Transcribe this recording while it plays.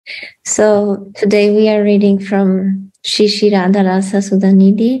So today we are reading from Radha, Rasa,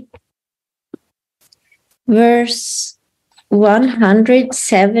 Sudhanidhi, verse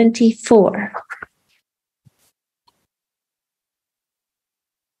 174.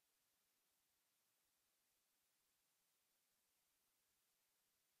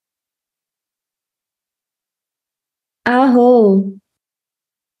 Aho,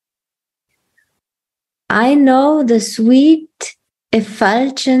 I know the sweet,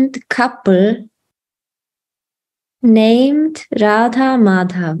 effulgent couple named Radha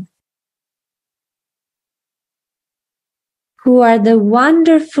Madhava, who are the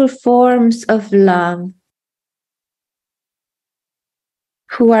wonderful forms of love,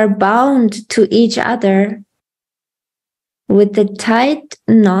 who are bound to each other with the tight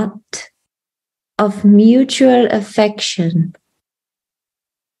knot of mutual affection,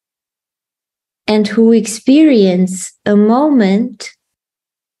 and who experience a moment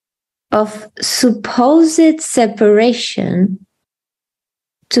of supposed separation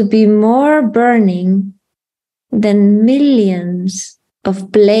to be more burning than millions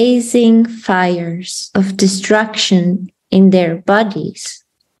of blazing fires of destruction in their bodies,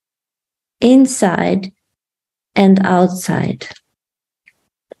 inside and outside.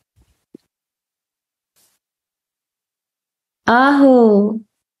 Aho,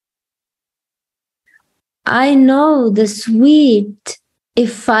 I know the sweet,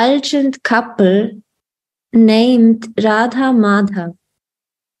 effulgent couple named Radha Madhava,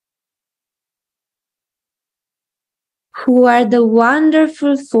 who are the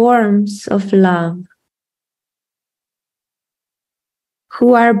wonderful forms of love,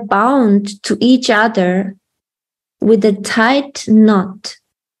 who are bound to each other with a tight knot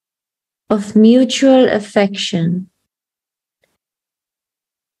of mutual affection,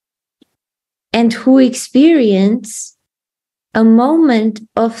 and who experience a moment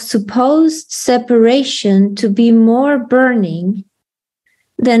of supposed separation to be more burning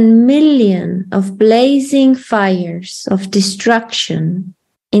than millions of blazing fires of destruction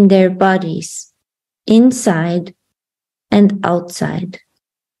in their bodies, inside and outside.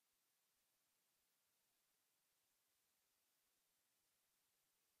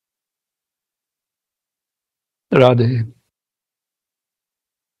 Radha,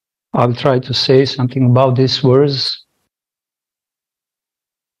 I'll try to say something about these words.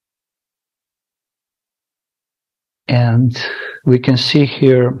 And we can see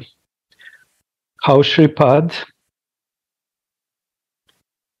here how Shripad,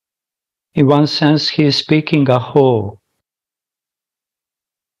 in one sense, he is speaking aho.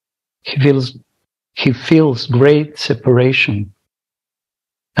 He feels great separation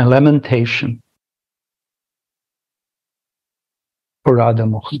and lamentation for Radha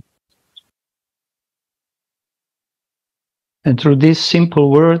Mohan. And through this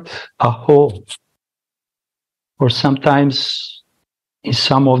simple word, aho, or sometimes in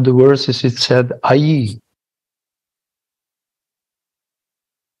some of the verses it said ai,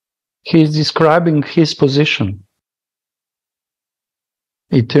 he is describing his position,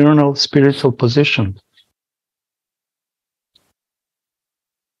 eternal spiritual position.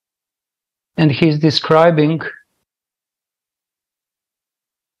 And he is describing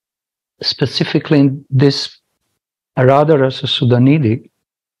specifically in this Radha Rasa Sudhanidhi,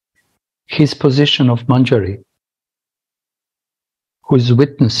 his position of Manjari, who is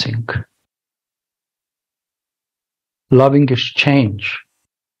witnessing loving exchange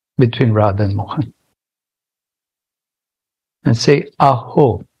between Radha and Mohan. And say,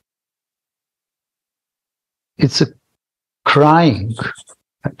 aho. It's a crying,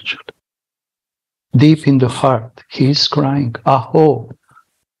 actually. Deep in the heart, he is crying, aho.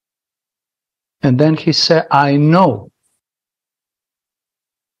 And then he said, I know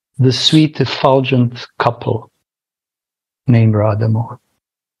the sweet, effulgent couple named Radha Mohan.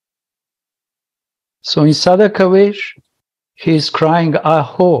 So in Sadakavesh, he is crying,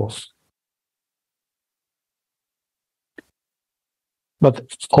 aho.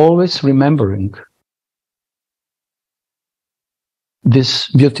 But always remembering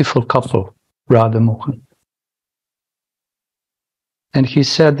this beautiful couple, Radha Mohan. And he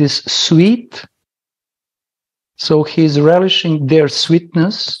said this sweet, so he is relishing their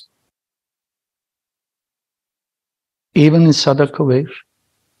sweetness, even in Sadakavesh.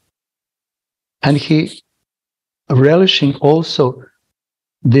 And he relishing also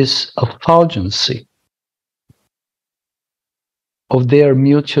this effulgency of their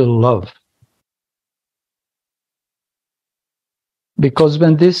mutual love. Because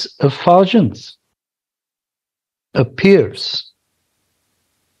when this effulgence appears,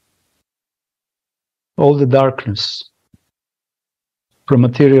 all the darkness from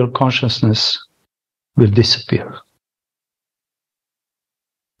material consciousness will disappear.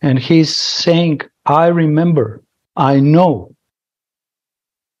 And he's saying, I remember, I know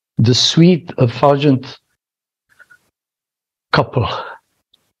the sweet, effulgent couple.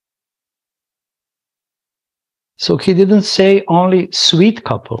 So he didn't say only sweet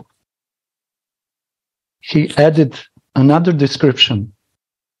couple. He added another description.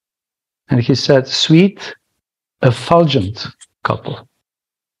 And he said, sweet, effulgent couple.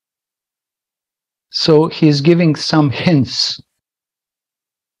 So he's giving some hints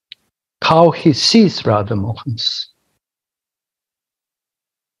how he sees Radha Mohans.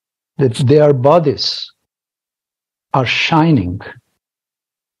 That their bodies are shining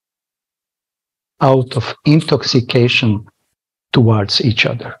out of intoxication towards each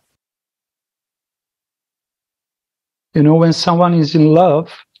other. You know, when someone is in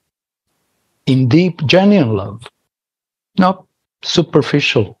love, in deep, genuine love, not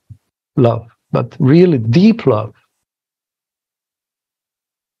superficial love, but really deep love,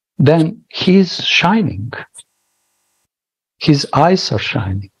 then he's shining. His eyes are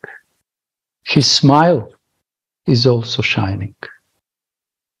shining. His smile is also shining.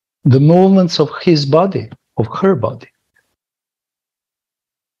 The movements of his body, of her body,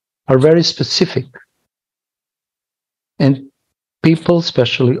 are very specific. And people,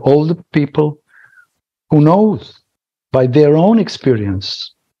 especially older people, who knows by their own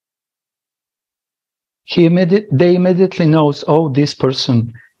experience, they immediately knows, oh, this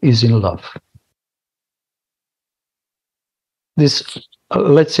person is in love. This,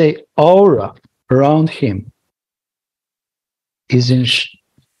 let's say, aura around him is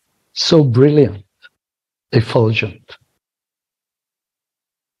so brilliant, effulgent.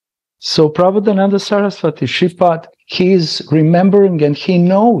 So Prabhupada Saraswati, Shripad, he is remembering and he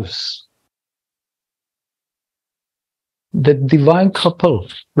knows that divine couple,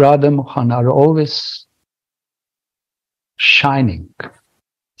 Radha Mohan, are always shining,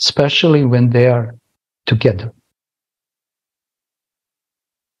 especially when they are together.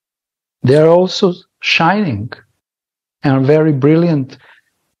 They are also shining and very brilliant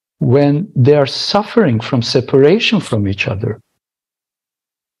when they are suffering from separation from each other.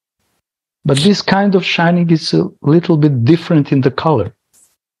 But this kind of shining is a little bit different in the color.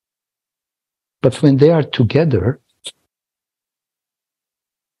 But when they are together,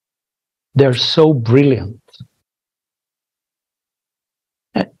 they're so brilliant.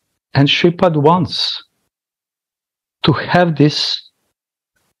 And Shripad wants to have this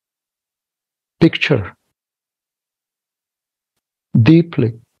picture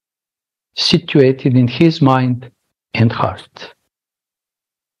deeply situated in his mind and heart.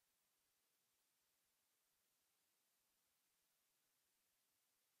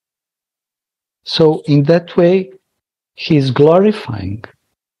 So in that way, he is glorifying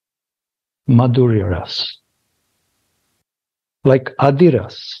Madhurya Rasa, like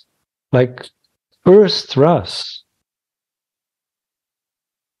Adiras, like first Rasa,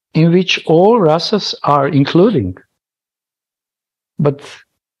 in which all rasas are including. But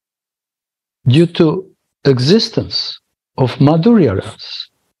due to existence of Madhurya Rasa,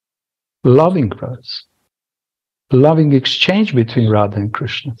 loving exchange between Radha and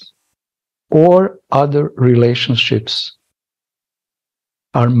Krishna, or other relationships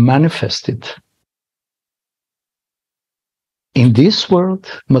are manifested in this world,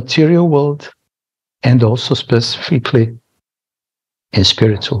 material world, and also specifically in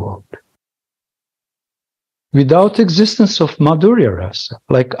spiritual world. Without existence of Madhurya Rasa,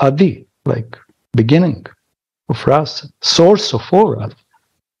 like Adi, like beginning of Rasa, source of all Rasa,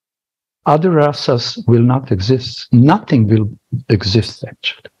 other rasas will not exist. Nothing will exist,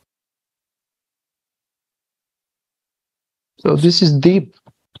 actually. So this is deep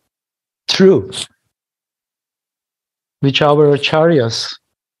truth, which our acharyas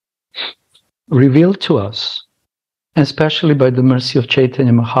revealed to us, especially by the mercy of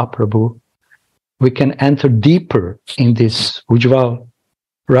Chaitanya Mahaprabhu. We can enter deeper in this Ujjval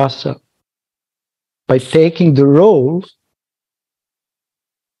Rasa by taking the role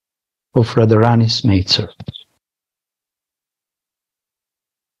of Radharani's maidservant.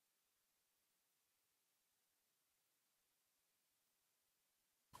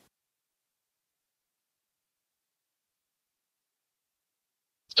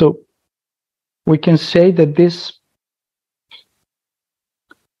 So we can say that this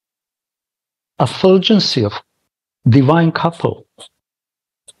effulgency of divine couple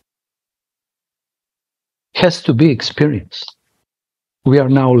has to be experienced. We are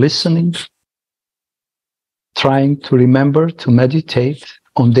now listening, trying to remember, to meditate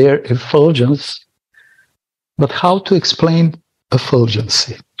on their effulgence, but how to explain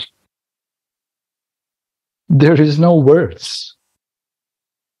effulgency. There is no words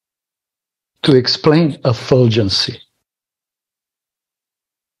to explain effulgency,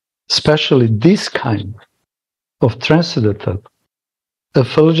 especially this kind of transcendental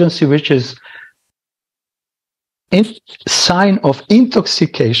effulgency, which is a sign of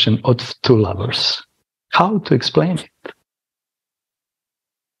intoxication of two lovers. How to explain it?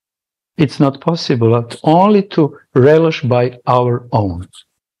 It's not possible, but only to relish by our own.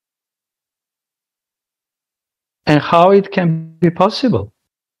 And how it can be possible?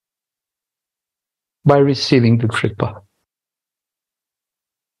 By receiving the kripa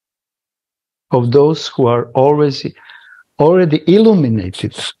of those who are already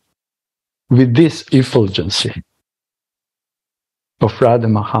illuminated with this effulgency of Radha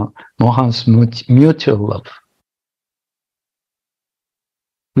Mohan's mutual love.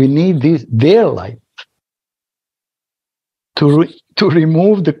 We need their light to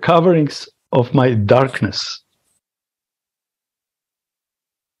remove the coverings of my darkness.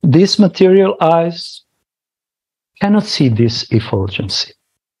 These material eyes cannot see this effulgency.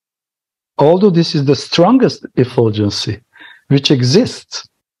 Although this is the strongest effulgency which exists,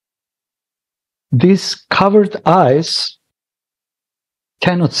 these covered eyes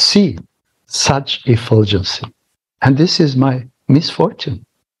cannot see such effulgency. And this is my misfortune.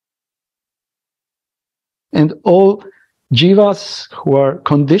 And all jivas who are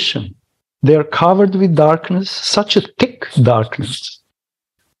conditioned, they are covered with darkness, such a thick darkness,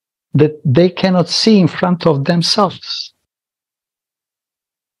 that they cannot see in front of themselves.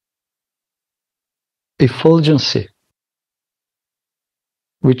 Effulgency,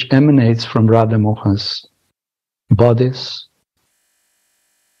 which emanates from Radha Mohan's bodies,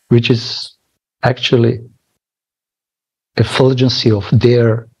 which is actually effulgency of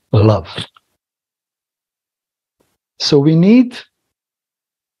their love. So we need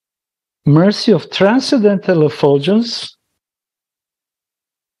mercy of transcendental effulgence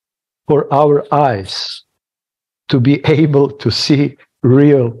for our eyes to be able to see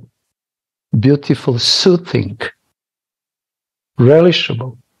real, beautiful, soothing,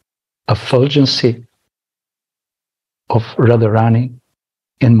 relishable effulgency of Radharani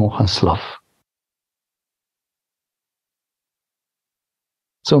in Mohan's love.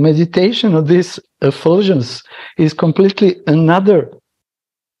 So meditation of this effulgence is completely another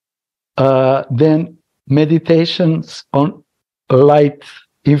than meditations on light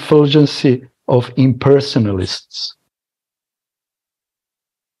effulgency of impersonalists.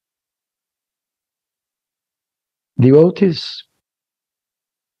 Devotees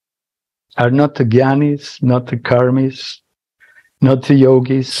are not the jnanis, not the karmis, not the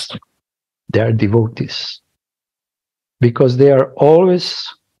yogis. They are devotees. Because they are always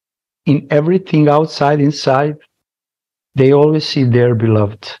in everything outside, inside, they always see their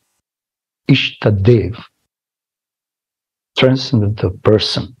beloved Ishtadev, transcendental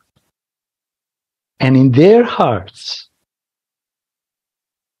person. And in their hearts,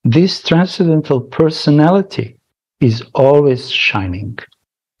 this transcendental personality is always shining.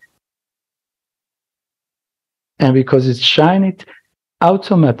 And because it's shining, it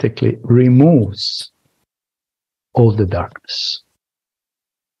automatically removes all the darkness.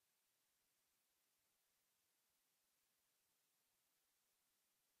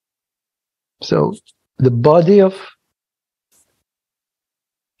 So the body of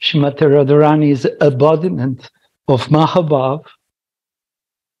Srimati Radharani is embodiment of Mahabhav,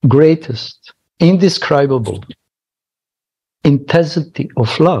 greatest, indescribable intensity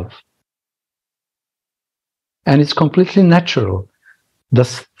of love. And it's completely natural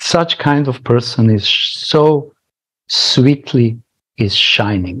that such kind of person is so sweetly is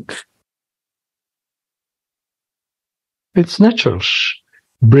shining. It's natural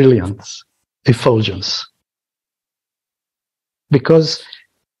brilliance, effulgence. Because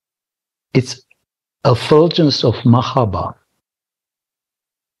it's effulgence of Mahabhav.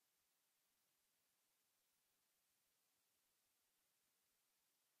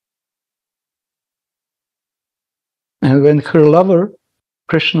 And when her lover,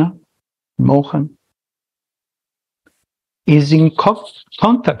 Krishna, Mohan, is in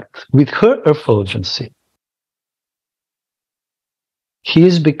contact with her effulgency, he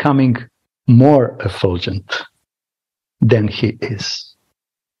is becoming more effulgent than he is.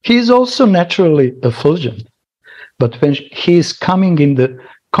 He is also naturally effulgent, but when he is coming in the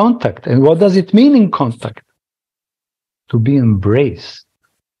contact, and what does it mean in contact? To be embraced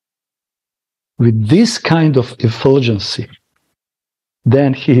with this kind of effulgency,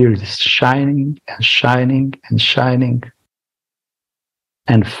 then he is shining and shining and shining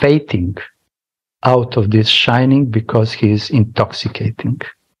and fading out of this shining because he is intoxicating,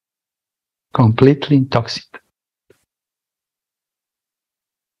 completely intoxicated.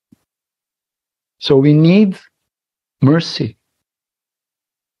 So we need mercy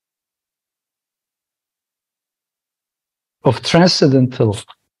of transcendental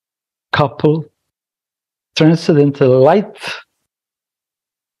couple, transcendental light,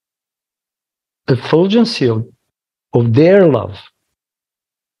 effulgency of their love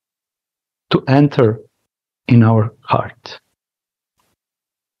to enter in our heart.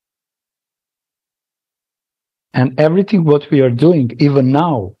 And everything what we are doing, even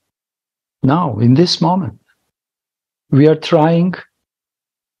now, in this moment, we are trying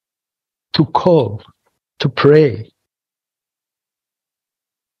to call, to pray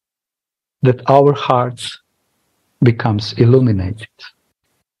that our hearts becomes illuminated.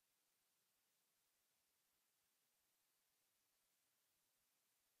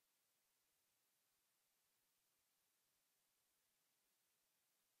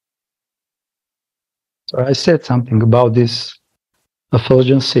 So I said something about this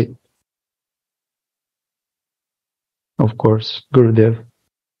effulgency. Of course, Gurudev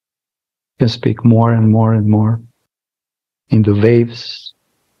can speak more and more and more in the waves.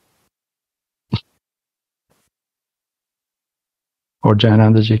 Or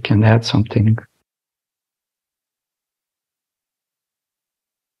Jayanandaji can add something.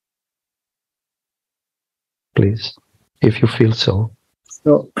 Please, if you feel so.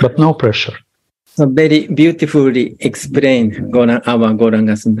 But no pressure. So very beautifully explained our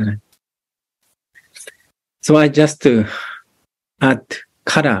Gauranga Sundara. So I just add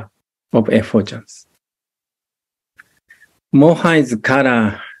color of effulgence. Mohan's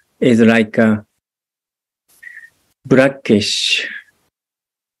color is like a blackish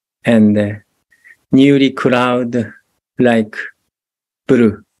and newly cloud like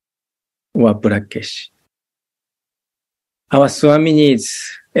blue or blackish. Our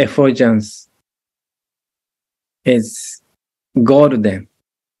Swamini's effulgence is golden,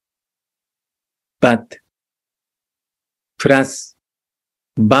 but plus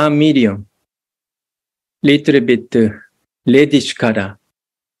vermilion, little bit reddish color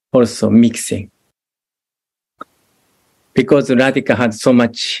also mixing. Because Radhika had so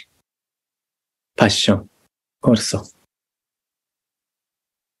much passion also.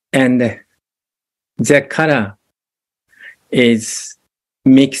 And the color is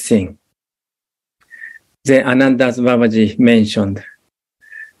mixing. The Anandas Babaji mentioned,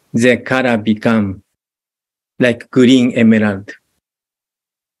 the color become like green emerald.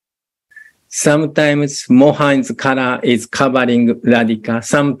 Sometimes Mohan's color is covering Radhika.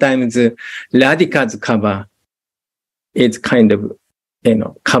 Sometimes Radhika's cover is kind of,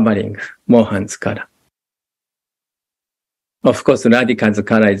 covering Mohan's color. Of course, Radhika's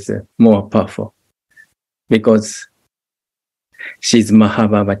color is more powerful because she's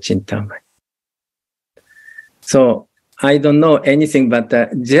Mahabhava Chintamani. So I don't know anything, but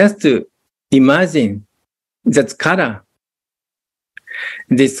just to imagine that color,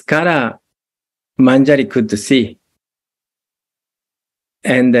 this color Manjari could see.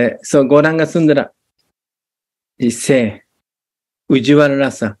 And so Gauranga Sundara is say, Ujjwala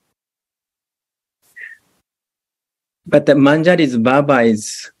Rasa. But Manjari's Baba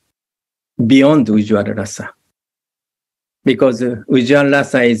is beyond Ujjwala Rasa. Because Ujjwala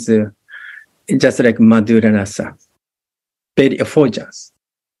Rasa is just like Madhura Rasa, very effulgence.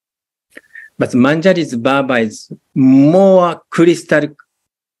 But Manjari's Baba is more crystal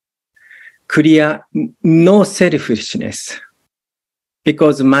clear, no selfishness.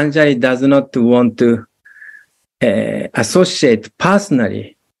 Because Manjari does not want to associate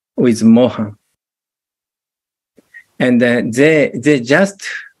personally with Mohan. And they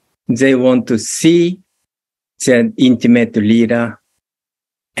want to see the intimate leader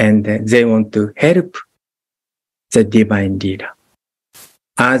and they want to help the divine leader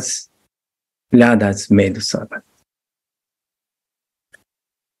as Radha's maidservant.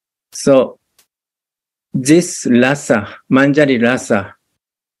 So this Rasa, Manjari Rasa,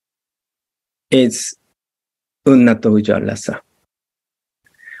 is Unnata Ujjwala Rasa.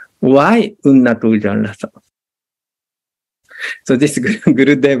 Why Unnata Ujjwala Rasa? So this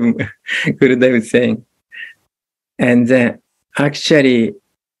Gurudev is saying, and then actually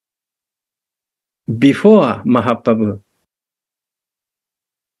before Mahaprabhu,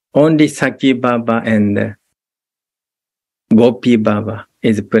 only Saki Baba and Gopi Baba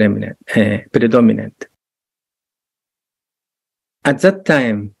is predominant. At that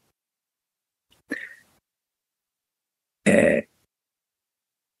time,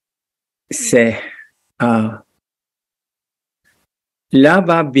 say,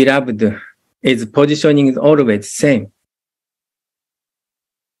 Lava beloved its positioning is always same.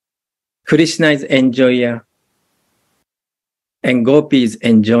 Krishna is enjoyer and Gopi is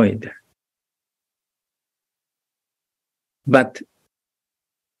enjoyed. But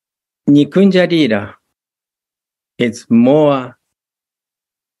Nikunja Leela is more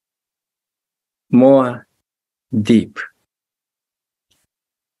deep.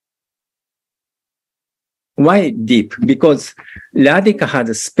 Why deep? Because Radhika has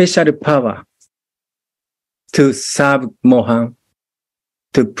a special power to serve Mohan,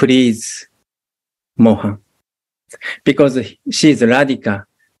 to please Mohan. Because she is Radhika,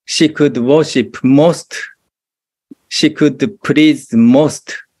 she could worship most, she could please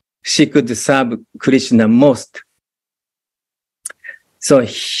most, she could serve Krishna most. So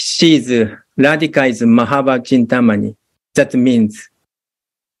Radhika is Mahava Chintamani. That means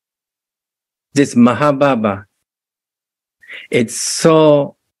this Mahababa, it's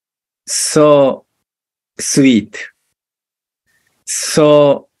so sweet,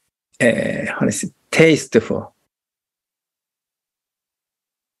 so tasteful.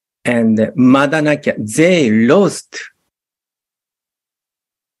 And Madanakya, they lost.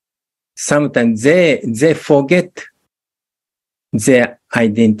 Sometimes they forget their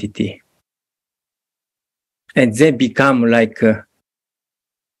identity. And they become like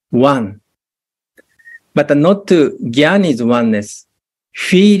one. But not Gyan is oneness.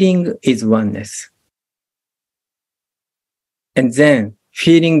 Feeling is oneness. And then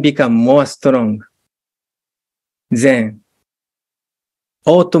feeling become more strong. Then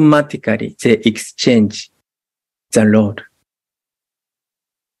automatically they exchange the Lord.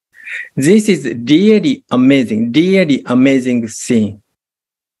 This is really amazing scene.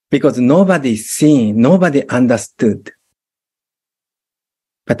 Because nobody seen, nobody understood.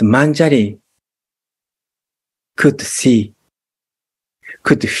 But Manjari could see,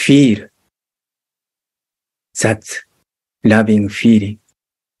 could feel that loving feeling.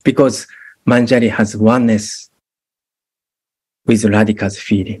 Because Manjari has oneness with Radhika's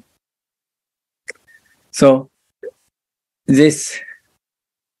feeling. So this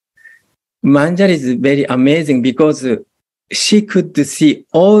Manjari is very amazing because she could see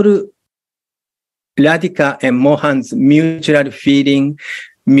all Radhika and Mohan's mutual feeling,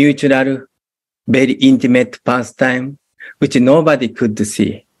 mutual, very intimate pastime, which nobody could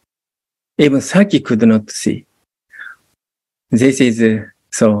see. Even Saki could not see. This is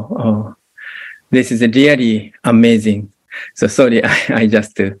this is really amazing. So sorry, I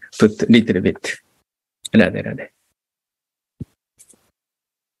just put a little bit. Radha.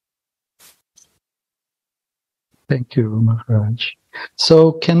 Thank you, Maharaj.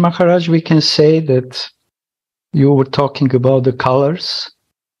 So can Maharaj, we can say that you were talking about the colors.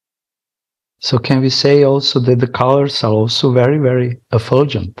 So can we say also that the colors are also very, very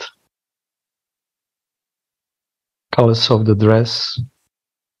effulgent? Colors of the dress,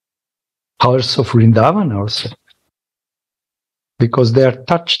 colors of Vrindavan also, because they are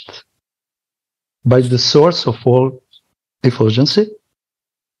touched by the source of all effulgency.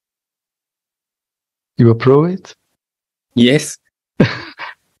 You approve it? Yes.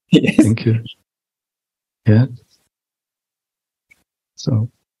 Yes. Thank you. Yeah.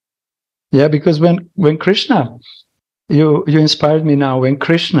 So, yeah, because when Krishna, you inspired me now, when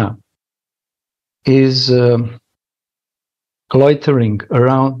Krishna is loitering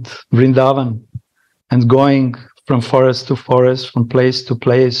around Vrindavan and going from forest to forest, from place to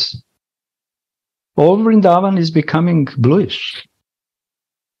place, all Vrindavan is becoming bluish.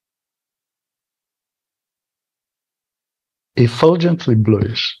 Effulgently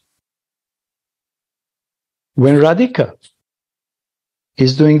bluish. When Radhika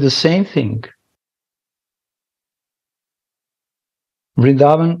is doing the same thing,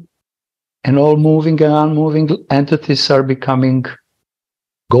 Vrindavan and all moving and unmoving entities are becoming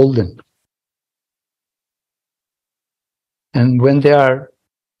golden. And when they are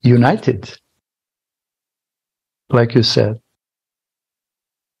united, like you said,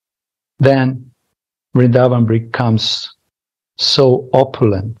 then Vrindavan becomes so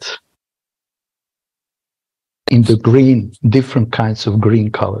opulent in the green, different kinds of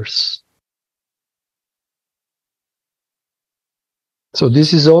green colors. So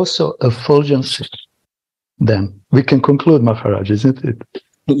this is also effulgency. Then we can conclude, Maharaj, isn't it?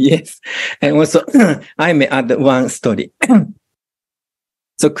 Yes. And also, I may add one story.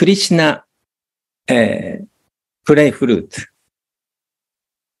 So Krishna play flute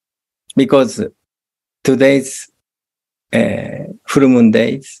because today's full moon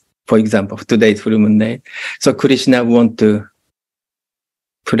days, for example, today's full moon day. So Krishna want to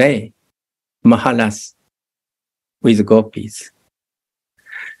play Mahalas with gopis.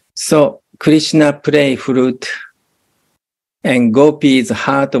 So Krishna played flute, and Gopi's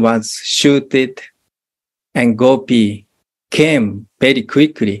heart was shooted, and Gopi came very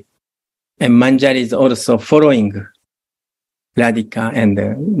quickly. And Manjari is also following Radhika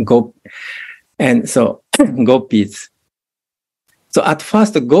and Gopi. And so Gopis. So at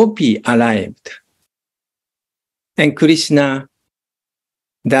first Gopi arrived. And Krishna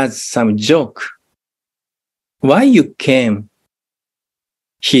does some joke. Why you came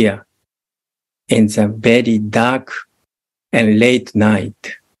here in the very dark and late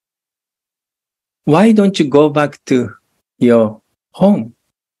night? Why don't you go back to your home?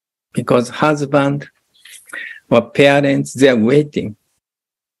 Because husband or parents, they're waiting.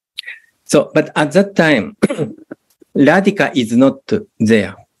 So, but at that time, Radhika is not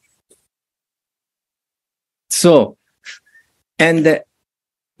there. So, and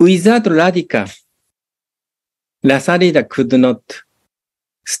without Radhika, Rasalila could not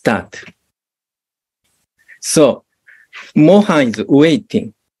start. So, Mohan is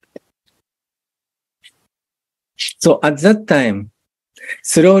waiting. So at that time,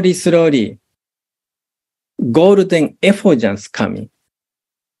 slowly, golden effulgence coming.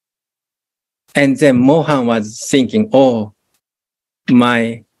 And then Mohan was thinking, oh,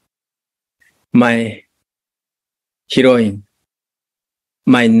 my heroine,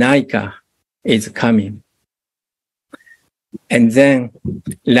 my Naika is coming. And then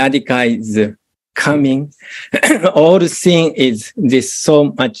Radhika is coming. All thing is this so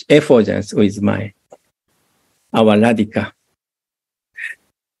much effulgence with our Radhika.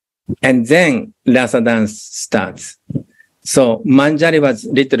 And then Rasa dance starts. So Manjari was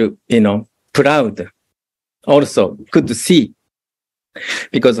little, proud. Also could see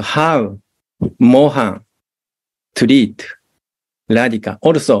because how Mohan treat Radhika.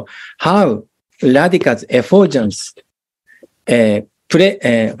 Also how Radhika's effulgence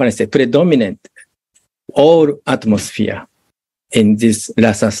predominant all atmosphere in this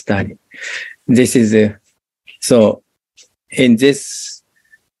Rasa study. This is so in this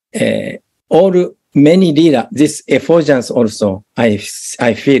all many lila, this effulgence also I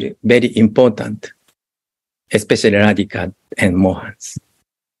feel very important, especially Radhika and Mohan's.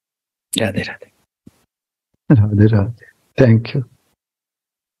 Radhe Radhe. Radhe Radhe. Thank you.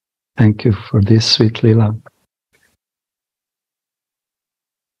 Thank you for this sweet lila.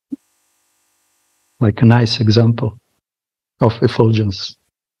 Like a nice example of effulgence.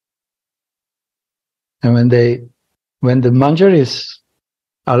 And when the Manjaris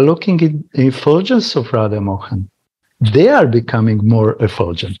are looking at the effulgence of Radha Mohan, they are becoming more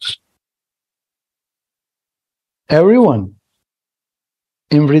effulgent. Everyone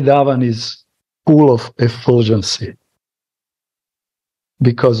in Vrindavan is full of effulgency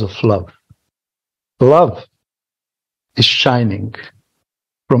because of love. Love is shining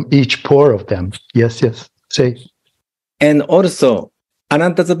from each pore of them. Yes, say. And also,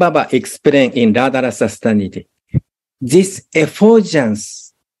 Anantas Baba explained in Radha Rasa Sudhanidhi, this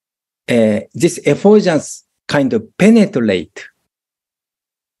effulgence kind of penetrate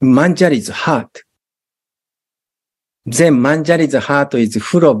Manjari's heart. Then Manjari's heart is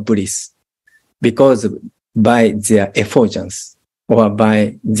full of bliss because by their effulgence or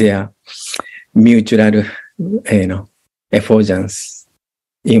by their mutual, effulgence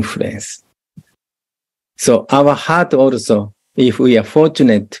influence. So our heart also, if we are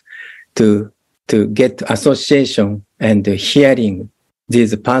fortunate to get association and hearing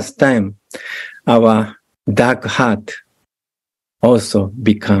this pastime, our dark heart also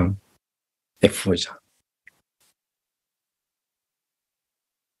become effulgent.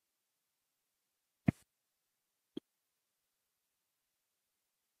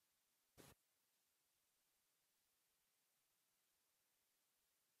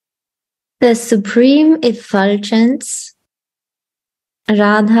 The supreme effulgence,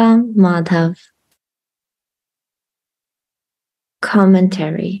 Radha Madhava.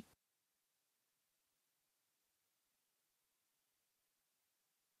 Commentary.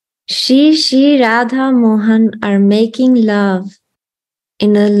 Shri Radha Mohan are making love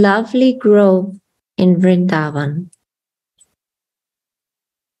in a lovely grove in Vrindavan.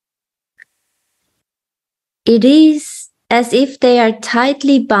 It is as if they are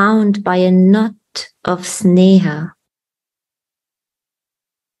tightly bound by a knot of sneha.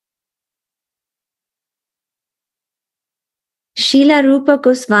 Srila Rupa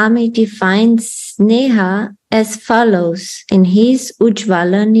Goswami defines sneha as follows in his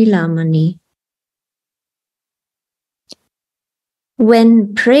Ujjvala Nilamani.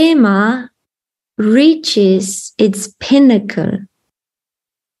 When prema reaches its pinnacle,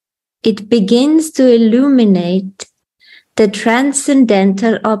 it begins to illuminate the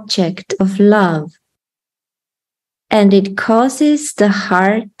transcendental object of love, and it causes the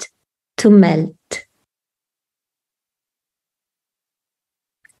heart to melt.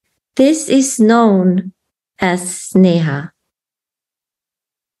 This is known as sneha.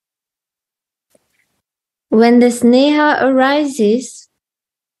 When the sneha arises,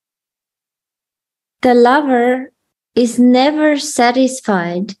 the lover is never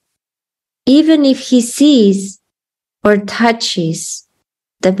satisfied, even if he sees or touches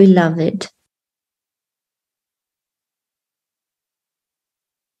the beloved.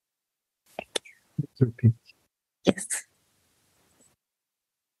 Repeat. Yes.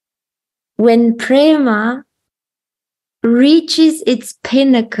 When prema reaches its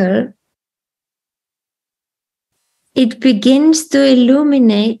pinnacle, it begins to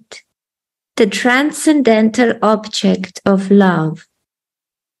illuminate the transcendental object of love,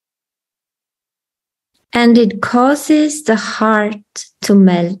 and it causes the heart to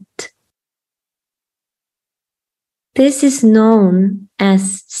melt. This is known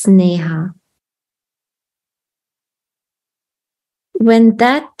as sneha. When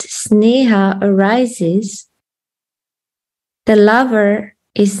that sneha arises, the lover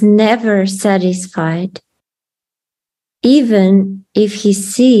is never satisfied, even if he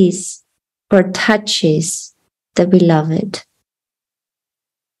sees or touches the beloved.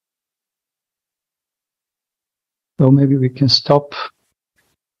 So maybe we can stop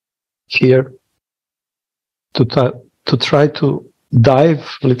here to try to dive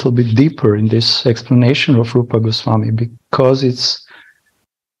a little bit deeper in this explanation of Rupa Goswami, because it's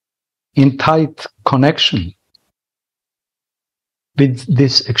in tight connection with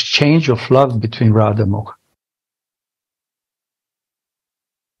this exchange of love between Radha and Mohan.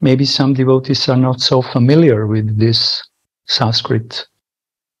 Maybe some devotees are not so familiar with these Sanskrit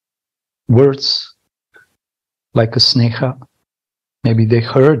words like a sneha. Maybe they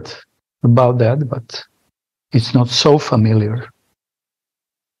heard about that, but it's not so familiar.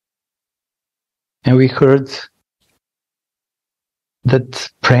 And we heard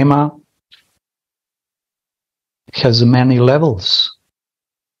that prema has many levels,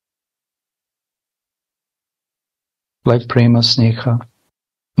 like prema, sneha,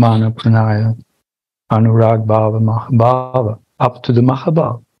 mana, pranaya, anurag, bhava, mahabhava, up to the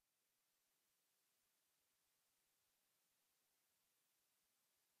mahabhava.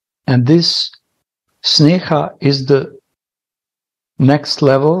 And this sneha is the next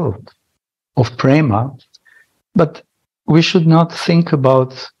level of prema, but we should not think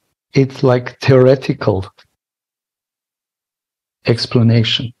about it like theoretical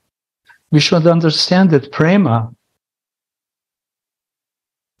explanation. We should understand that prema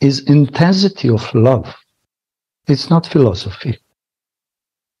is intensity of love. It's not philosophy.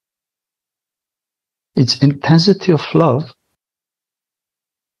 It's intensity of love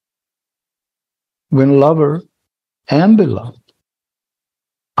when lover and beloved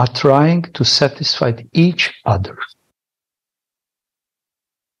are trying to satisfy each other.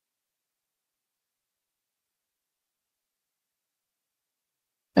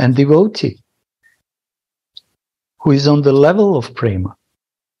 And devotee who is on the level of prema,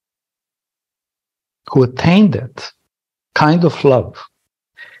 who attained that kind of love,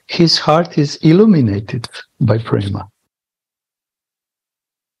 his heart is illuminated by prema.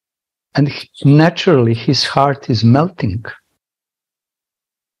 And naturally his heart is melting.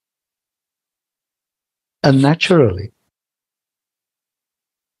 And naturally,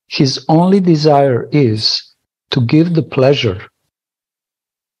 his only desire is to give the pleasure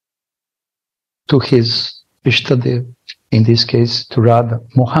to his Ishtadev, in this case to Radha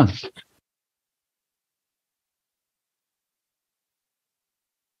Mohan.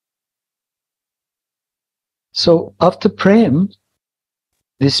 So after prem,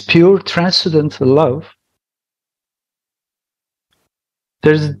 this pure transcendental love,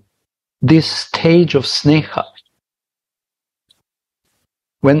 there's this stage of sneha,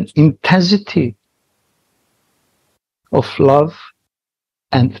 when intensity of love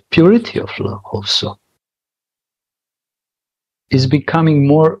and purity of love also is becoming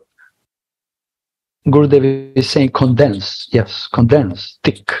more, Gurudev is saying condensed, yes, condensed,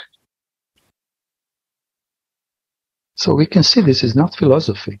 thick. So we can see this is not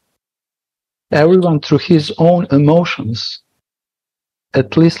philosophy. Everyone through his own emotions,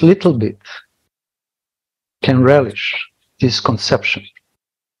 at least little bit, can relish this conception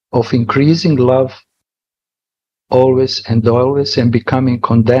of increasing love always and becoming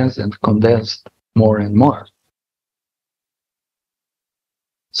condensed and condensed more and more.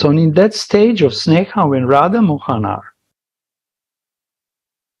 So in that stage of sneha, when Radha Mohan are,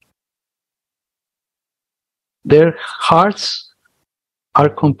 Their hearts are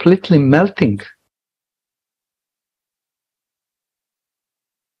completely melting.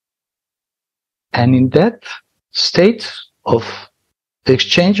 And in that state of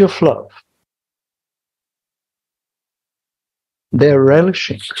exchange of love, they're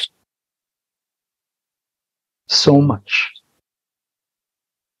relishing so much.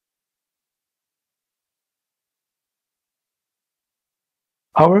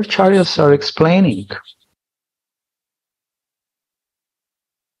 Our acharyas are explaining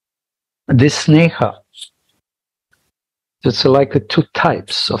this sneha. It's like two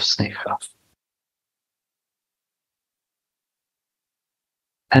types of sneha.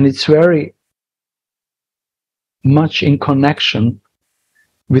 And it's very much in connection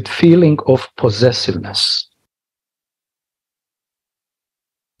with feeling of possessiveness.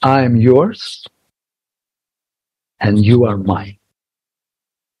 I am yours and you are mine.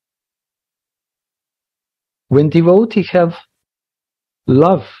 When devotees have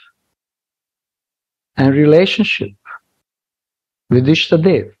love and relationship with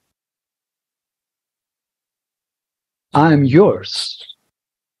Ishtadev, I am yours.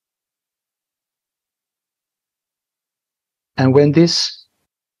 And when this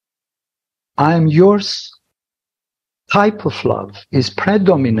I am yours type of love is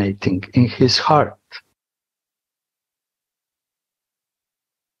predominating in his heart,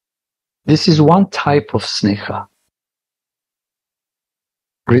 this is one type of sneha,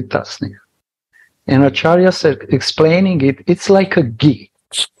 Rita sneha. And acharyas are explaining it, it's like a ghee,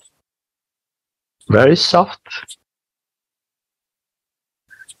 very soft,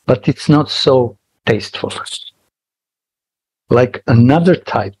 but it's not so tasteful. Like another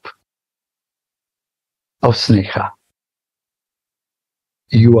type of sneha.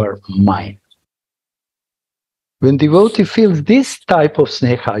 You are mine. When devotee feels this type of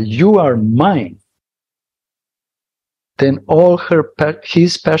sneha, you are mine, then all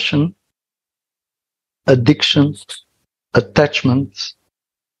his passion, addiction, attachments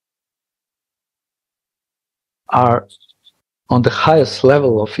are on the highest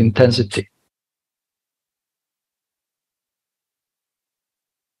level of intensity.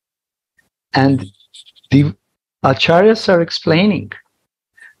 And the acharyas are explaining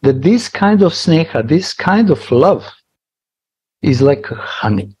that this kind of sneha, this kind of love is like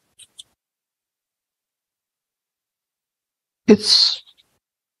honey. It's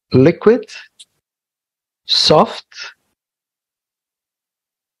liquid, soft,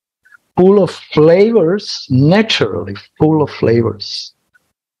 full of flavors, naturally full of flavors,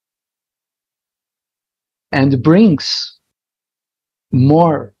 and brings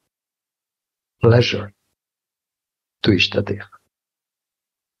more pleasure to Ishtadev.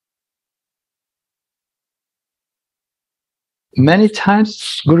 Many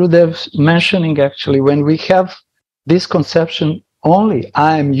times Gurudev mentioning actually when we have this conception only,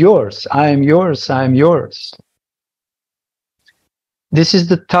 I am yours, I am yours, I am yours. This is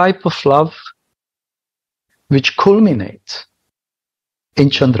the type of love which culminates in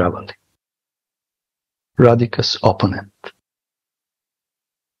Chandravali, Radhika's opponent.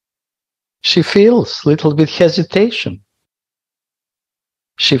 She feels a little bit hesitation.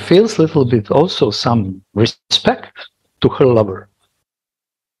 She feels a little bit also some respect to her lover.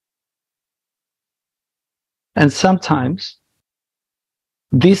 And sometimes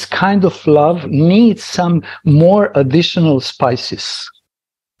this kind of love needs some more additional spices.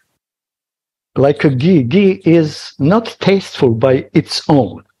 Like a ghee. Ghee is not tasteful by its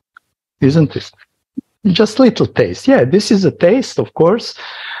own, isn't it? Just little taste. Yeah, this is a taste, of course,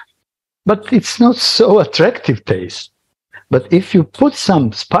 but it's not so attractive taste. But if you put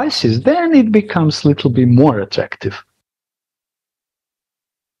some spices, then it becomes a little bit more attractive.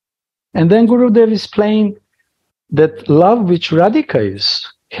 And then Gurudev is playing that love which Radhika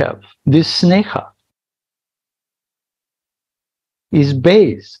have, this sneha, is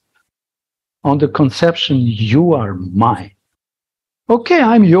based on the conception, you are mine. Okay,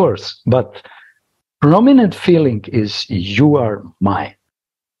 I'm yours, but prominent feeling is you are mine.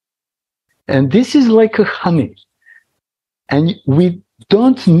 And this is like a honey. And we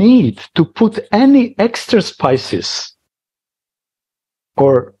don't need to put any extra spices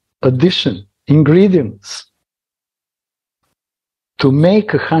or addition, ingredients to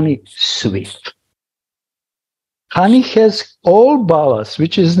make honey sweet. Honey has all balas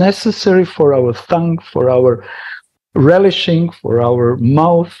which is necessary for our tongue, for our relishing, for our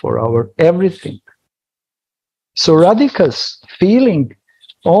mouth, for our everything. So Radhika's feeling,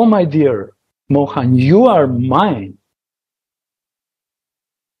 oh my dear Mohan, you are mine,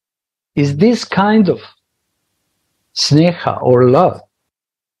 is this kind of sneha or love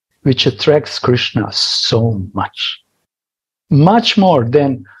which attracts Krishna so much. Much more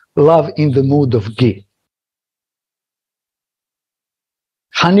than love in the mood of ghee.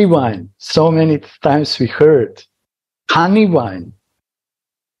 Honey wine, so many times we heard, honey wine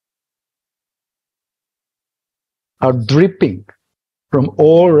are dripping from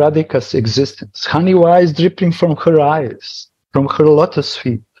all Radhika's existence. Honey wine is dripping from her eyes, from her lotus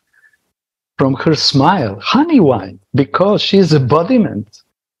feet, from her smile. Honey wine, because she is embodiment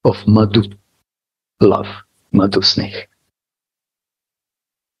of Madhu, love, Madhu Sneha.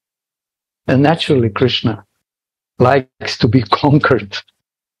 And naturally, Krishna likes to be conquered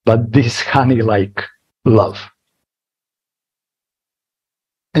by this honey-like love.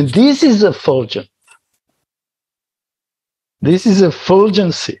 And this is effulgent. This is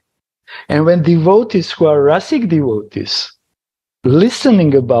effulgency. And when devotees who are rasic devotees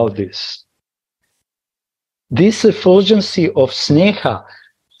listening about this effulgency of sneha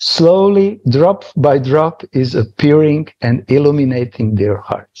slowly, drop by drop, is appearing and illuminating their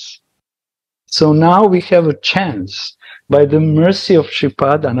hearts. So now we have a chance, by the mercy of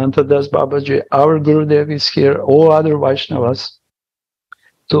Shripad, Anantadas Babaji, our Gurudev is here, all other Vaishnavas,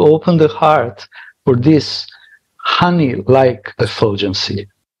 to open the heart for this honey-like effulgency.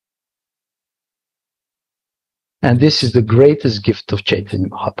 And this is the greatest gift of Chaitanya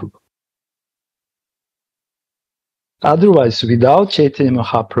Mahaprabhu. Otherwise, without Chaitanya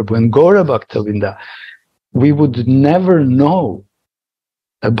Mahaprabhu and Gaura Bhaktavinda, we would never know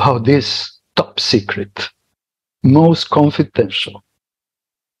about this top secret, most confidential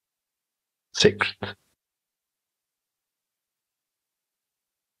secret.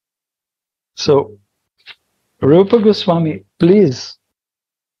 So, Rupa Goswami, please,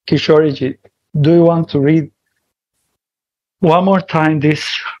 Kishoriji, do you want to read one more time these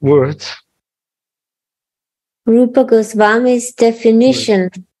words? Rupa Goswami's definition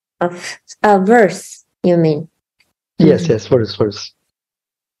of a verse, you mean? Yes, yes, verse.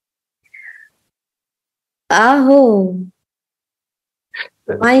 Aho.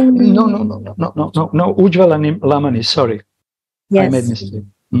 No, Ujjvala Lamani, sorry. Yes. I made mistake.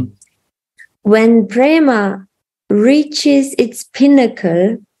 When prema reaches its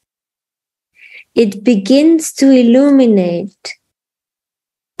pinnacle, it begins to illuminate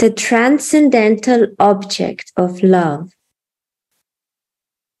the transcendental object of love.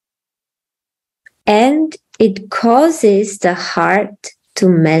 And it causes the heart to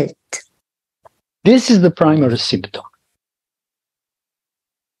melt. This is the primary symptom.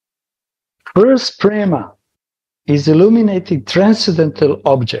 First, prema is illuminating transcendental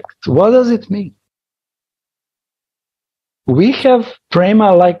object. What does it mean? We have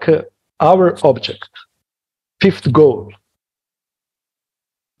prema like our object, fifth goal.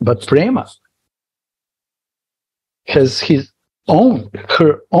 But prema has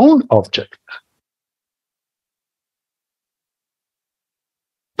her own object.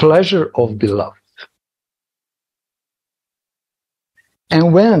 Pleasure of beloved.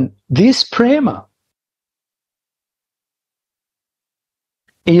 And when this prema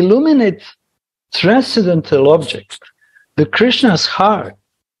illuminates transcendental object, the Krishna's heart,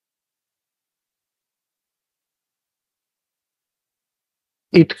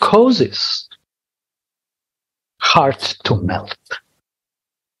 it causes heart to melt.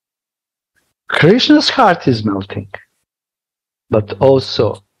 Krishna's heart is melting, but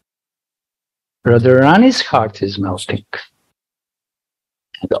also Radharani's heart is melting.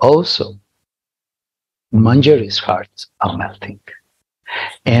 And also Manjari's hearts are melting.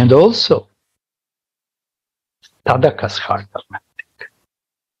 And also Tadaka's heart are melting.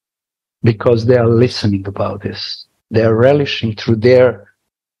 Because they are listening about this. They are relishing through their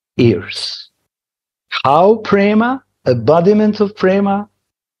ears. How prema, embodiment of prema,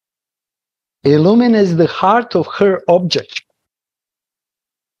 illuminates the heart of her object.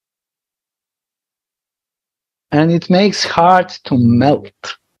 And it makes heart to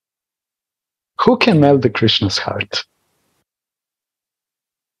melt. Who can melt the Krishna's heart?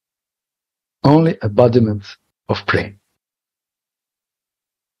 Only embodiment of prema.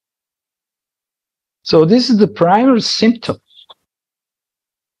 So this is the primary symptom.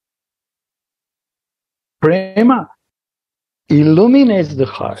 Prema illuminates the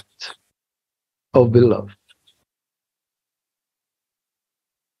heart of beloved.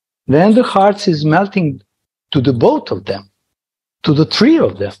 Then the heart is melting to the both of them, to the three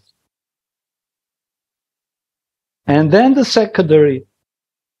of them. And then the secondary.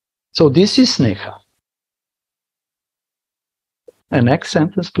 So this is sneha. The next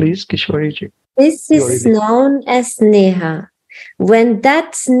sentence, please, Kishoriji. This is known as sneha. When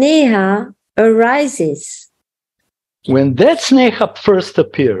that sneha arises, When that sneha first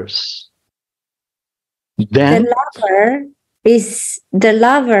appears, then the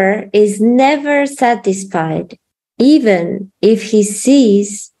lover is never satisfied, even if he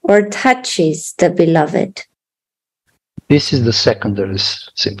sees or touches the beloved. This is the secondary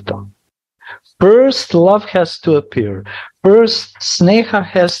symptom. First, love has to appear. First, sneha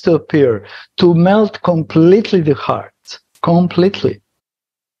has to appear to melt completely the heart, completely.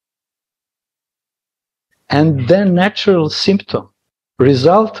 And then natural symptom,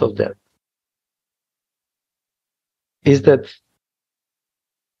 result of that, is that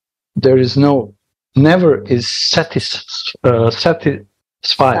there is never is satisfied.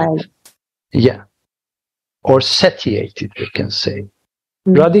 Yeah. Or satiated, we can say.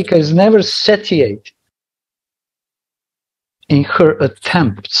 Radhika is never satiated in her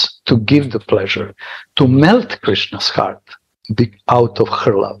attempts to give the pleasure, to melt Krishna's heart out of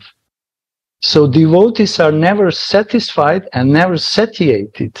her love. So devotees are never satisfied and never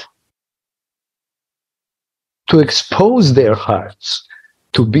satiated to expose their hearts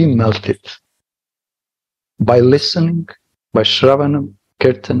to be melted by listening, by shravanam,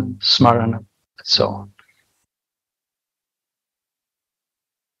 kirtanam, smaranam, and so on.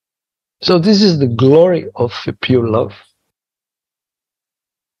 So this is the glory of pure love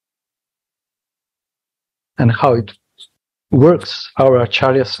and how it works. Our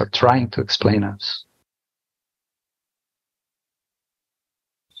acharyas are trying to explain us.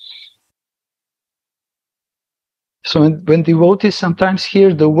 So when devotees sometimes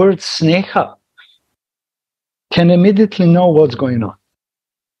hear the word sneha, can immediately know what's going on.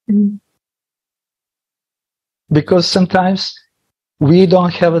 Because sometimes we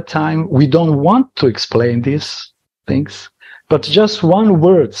don't have a time, we don't want to explain these things, but just one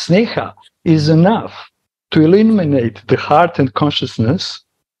word, sneha, is enough to illuminate the heart and consciousness.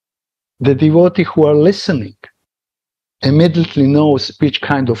 The devotee who are listening immediately knows which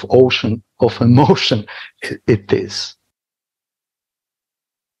kind of ocean of emotion it is.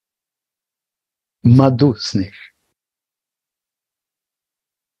 Madhu sneh.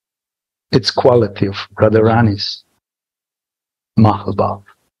 It's quality of Radharani's Mahabhav.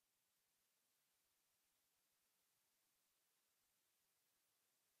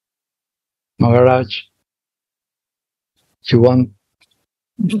 Maharaj, you want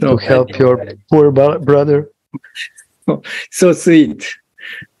to help your poor brother? So sweet.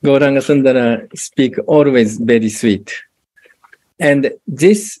 Gauranga Sundara speak always very sweet. And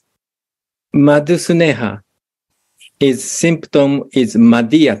this Madhusneha is symptom is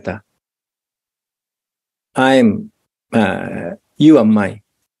Madhyata. I'm, you are mine.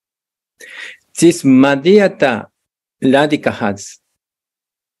 This Madhyata Radhika has.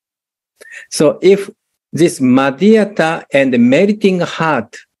 So if this Madhyata and melting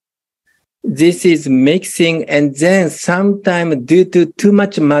heart, this is mixing, and then sometime due to too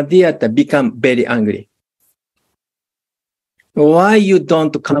much Madhyata become very angry. Why you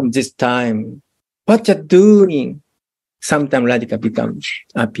don't come this time? What you doing? Sometimes Radhika becomes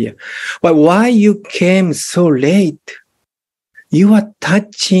appear. But why you came so late? You are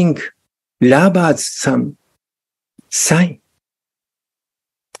touching Lava's some sign.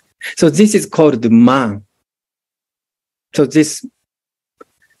 So this is called man. So this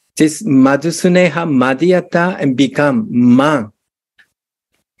Madhusneha, Madhyata, and become man.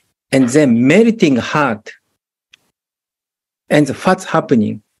 And then melting heart. And what's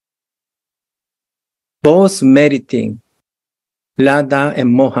happening? Both melting. Radha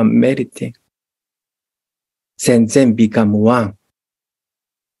and Mohan melting. Then become one.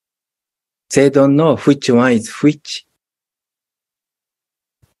 They don't know which one is which.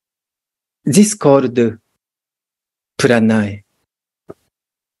 This called pranay.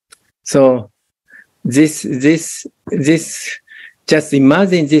 So this just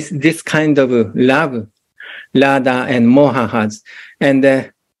imagine this kind of love Radha and Mohan has.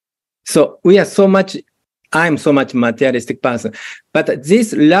 And so we are so much, I'm so much materialistic person. But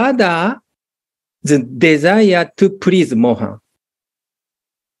this Radha, the desire to please Mohan.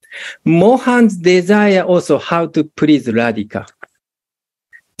 Mohan's desire also how to please Radhika.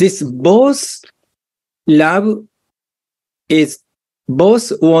 This both love is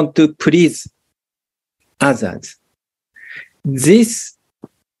both want to please others. This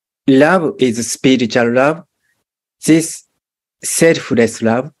love is spiritual love, this selfless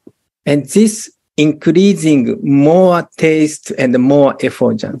love, and this increasing more taste and more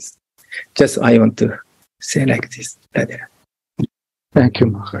effulgence. Just I want to say like this. Thank you,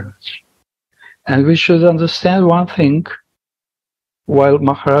 Maharaj. And we should understand one thing. While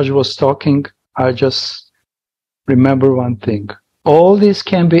Maharaj was talking, I just remember one thing. All this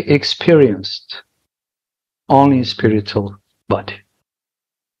can be experienced only in spiritual body,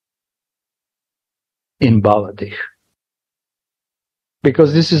 in Bhavadih.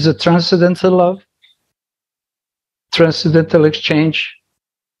 Because this is a transcendental love, transcendental exchange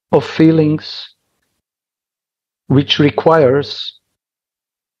of feelings, which requires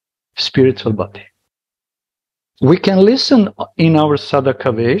spiritual body. We can listen in our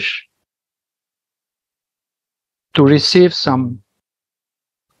sadhaka vesh to receive some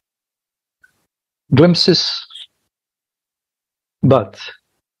glimpses, but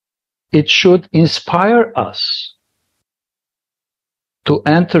it should inspire us to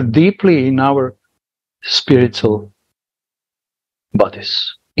enter deeply in our spiritual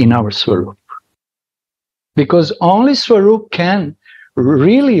bodies, in our Swarup. Because only Swarup can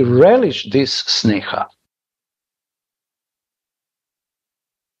really relish this sneha.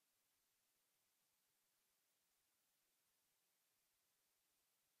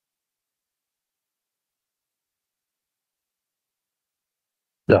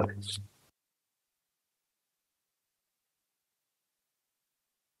 That is.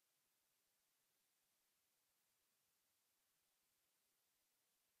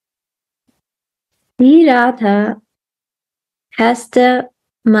 Sri Radha has the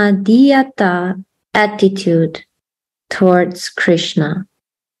Madhyata attitude towards Krishna,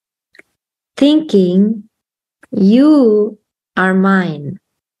 thinking, you are mine.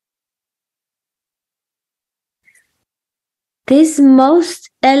 This most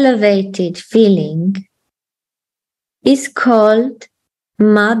elevated feeling is called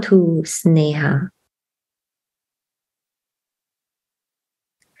Madhu Sneha.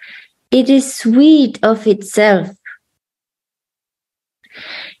 It is sweet of itself.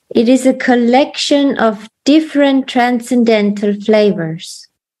 It is a collection of different transcendental flavors.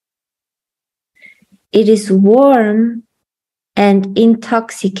 It is warm and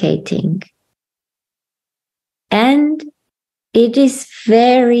intoxicating. And it is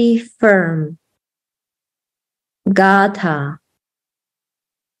very firm. Gadha.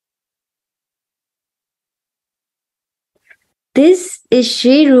 This is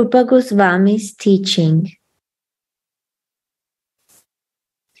Sri Rupa Goswami's teaching.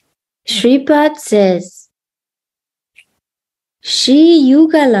 Shripad says, Shri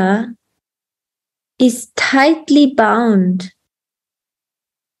Yugala is tightly bound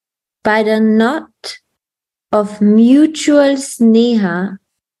by the knot of mutual sneha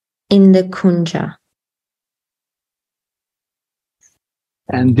in the kunja.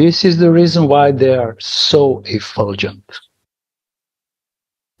 And this is the reason why they are so effulgent.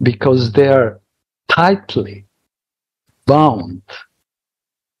 Because they are tightly bound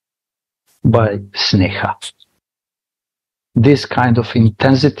by sneha. This kind of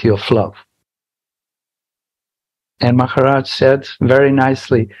intensity of love. And Maharaj said very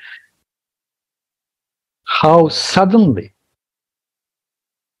nicely how suddenly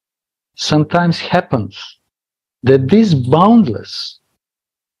sometimes happens that this boundless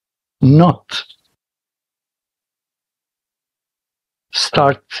knot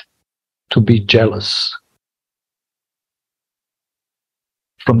start to be jealous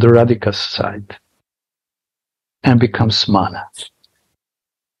from the Radhika side and becomes mana.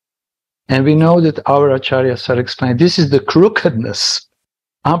 And we know that our acharyas are explaining this is the crookedness,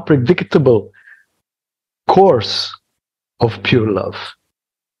 unpredictable course of pure love.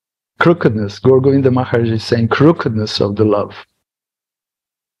 Crookedness, Gaur Govinda Maharaj is saying crookedness of the love.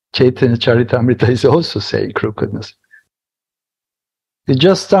 Chaitanya Charitamrita is also saying crookedness. It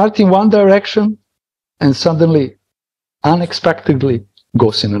just starts in one direction and suddenly, unexpectedly,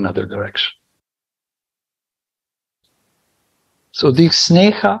 goes in another direction. So the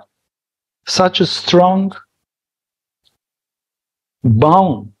sneha, such a strong,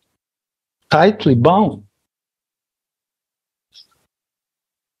 bound, tightly bound,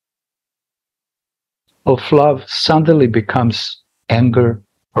 of love suddenly becomes anger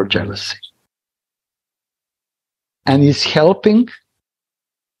or jealousy. And is helping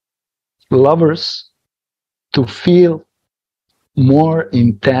lovers to feel more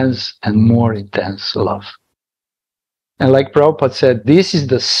intense and more intense love. And like Prabhupada said, this is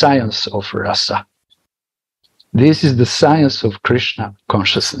the science of Rasa. This is the science of Krishna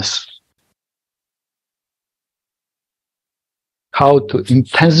consciousness. How to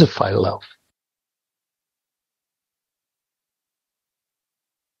intensify love.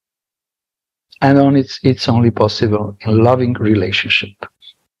 And it's only possible in loving relationship.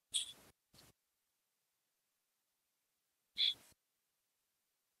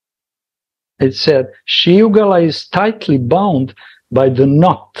 It said, Shri Yugala is tightly bound by the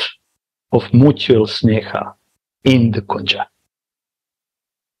knot of mutual sneha in the kunja.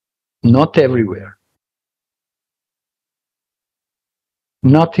 Not everywhere.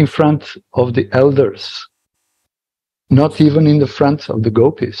 not in front of the elders, not even in the front of the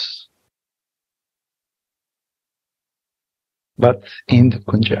gopis, but in the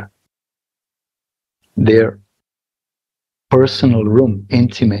kunja, their personal room,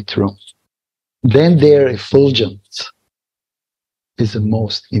 intimate room. Then their effulgence is the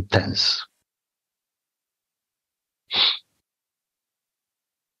most intense.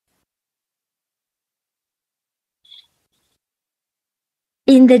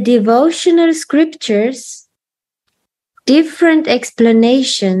 In the devotional scriptures, different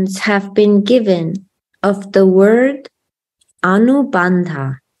explanations have been given of the word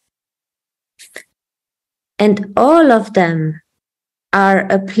anubandha, and all of them are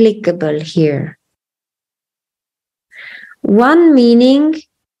applicable here. One meaning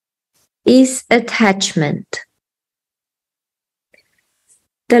is attachment.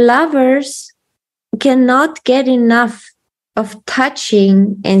 The lovers cannot get enough of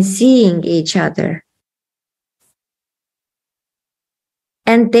touching and seeing each other.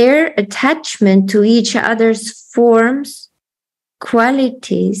 And their attachment to each other's forms,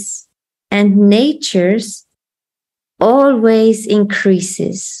 qualities, and natures always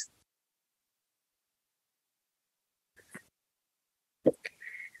increases.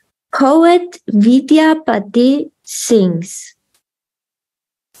 Poet Vidyapati sings,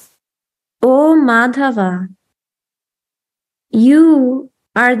 "O Madhava, you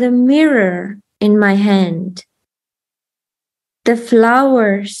are the mirror in my hand, the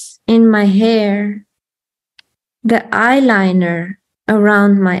flowers in my hair, the eyeliner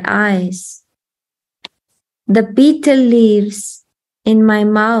around my eyes, the betel leaves in my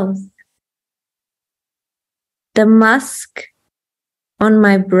mouth, the musk on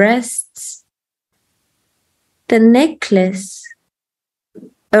my breasts, the necklace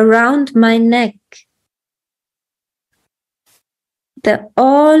around my neck, the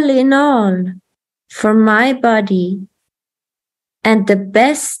all in all for my body, and the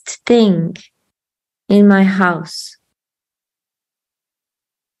best thing in my house.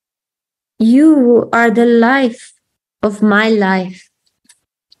 You are the life of my life.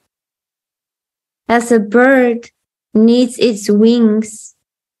 As a bird needs its wings,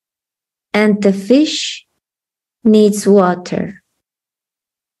 and the fish needs water.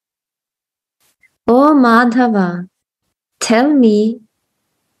 O Madhava, tell me,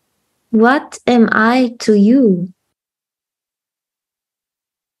 what am I to you?"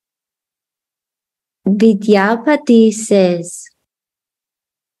 Vidyapati says,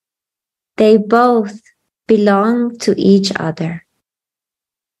 they both belong to each other.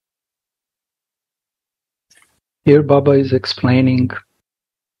 Here Baba is explaining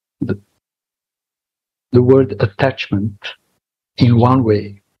the word attachment in one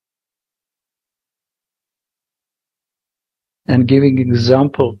way and giving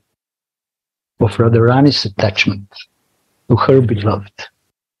example of Radharani's attachment to her beloved.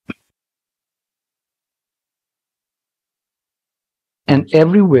 And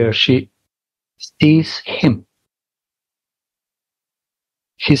everywhere she sees him,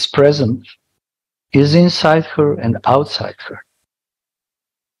 his presence is inside her and outside her.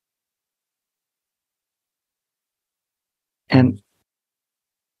 And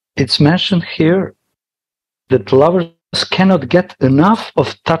it's mentioned here that lovers cannot get enough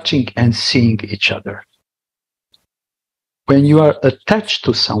of touching and seeing each other. When you are attached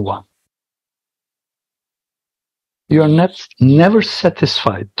to someone, you are never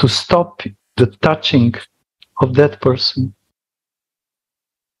satisfied to stop the touching of that person,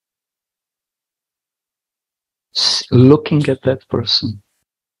 looking at that person,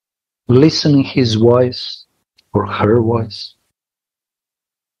 listening his voice or her voice.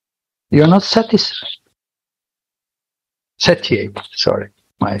 You are not satisfied. Satiated, sorry,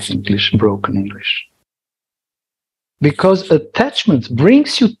 my English, broken English. Because attachment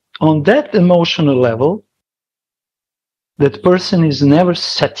brings you on that emotional level. That person is never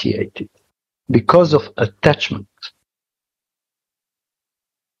satiated because of attachment.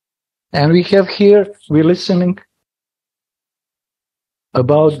 And we have here, we're listening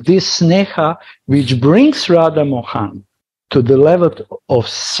about this sneha which brings Radha Mohan to the level of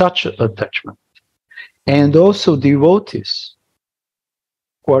such attachment. And also devotees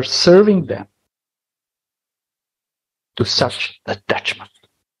who are serving them to such attachment.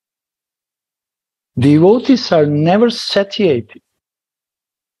 Devotees are never satiated.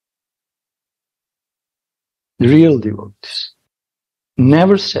 Real devotees,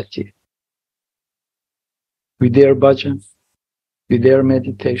 never satiated with their bhajan, with their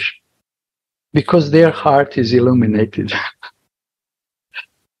meditation, because their heart is illuminated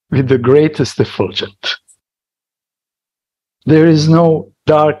with the greatest effulgence. There is no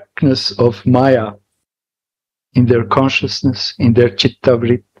darkness of Maya in their consciousness, in their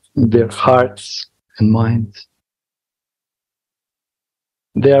chitta-vritti, in their hearts and minds.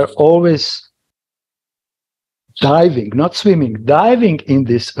 They are always diving, not swimming, diving in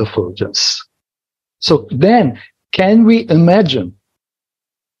this effulgence. So then, can we imagine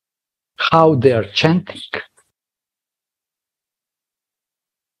how they are chanting?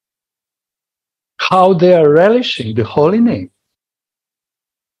 How they are relishing the holy name?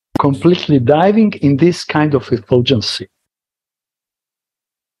 Completely diving in this kind of effulgency.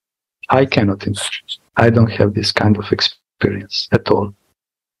 I cannot imagine. I don't have this kind of experience at all.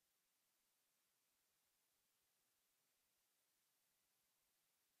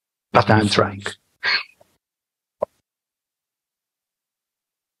 But I'm trying.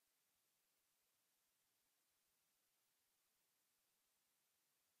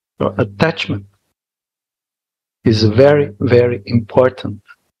 So attachment is a very, very important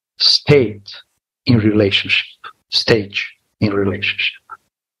state in relationship, stage in relationship.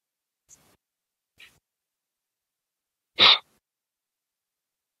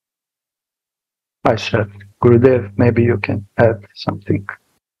 I said, Gurudev, maybe you can add something.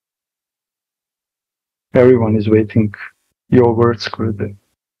 Everyone is waiting your words, Gurudev.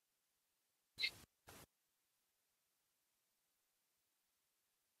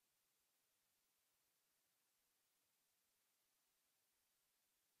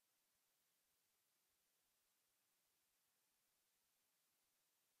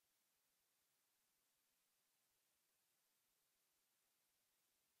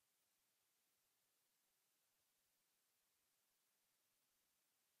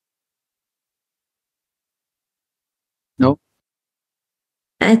 No?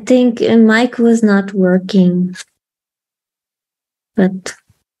 I think mic was not working, but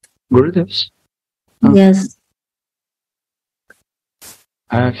Gurudev's? Huh? yes.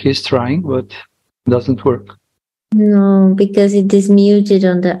 He's trying, but doesn't work. No, because it is muted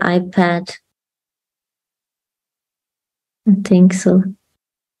on the iPad. I think so.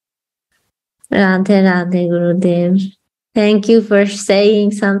 Radhe Radhe Gurudev. Thank you for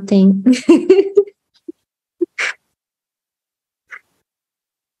saying something.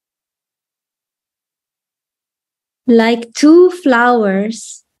 Like two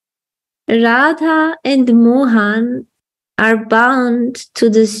flowers, Radha and Mohan are bound to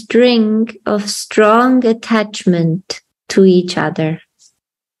the string of strong attachment to each other.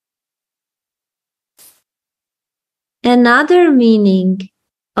 Another meaning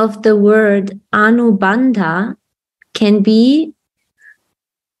of the word anubandha can be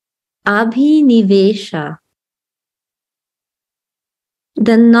abhinivesha.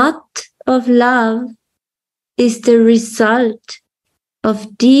 The knot of love is the result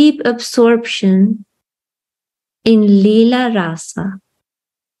of deep absorption in Lila Rasa.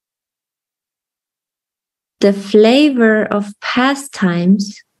 The flavor of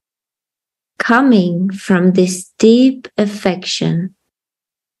pastimes coming from this deep affection.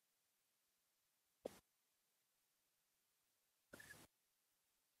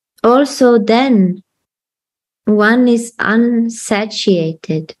 Also then, one is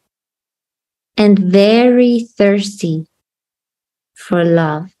unsatiated and very thirsty for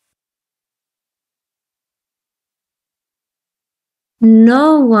love.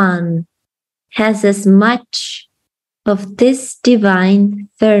 No one has as much of this divine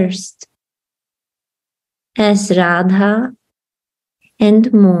thirst as Radha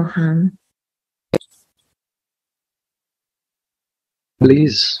and Mohan.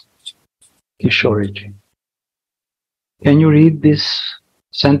 Please, Kishoriji, can you read this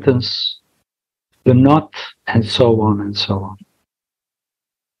sentence? The knot, and so on and so on.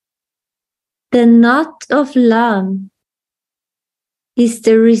 The knot of love is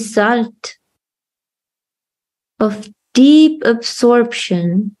the result of deep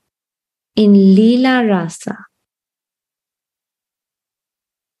absorption in Lila Rasa.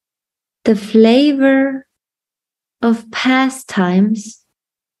 The flavor of pastimes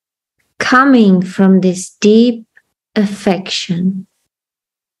coming from this deep affection.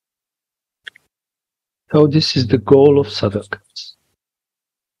 So this is the goal of sadhakas.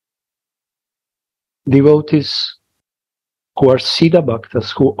 Devotees who are Siddha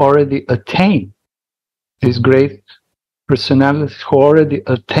Bhaktas, who already attain this great personality, who already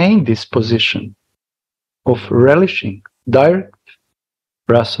attain this position of relishing direct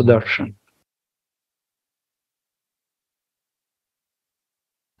Rasa Darshan.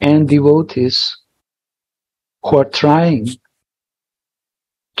 And devotees who are trying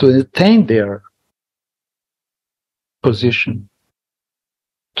to attain their position,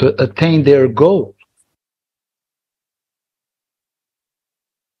 to attain their goal.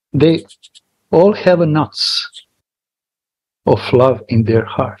 They all have knots of love in their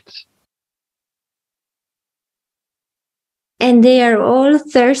hearts. And they are all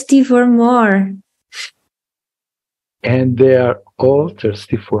thirsty for more. And they are all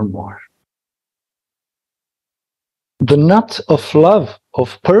thirsty for more. The knot of love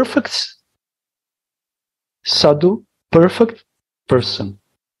of perfect sadhu, perfect person,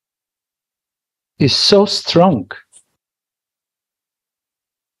 is so strong.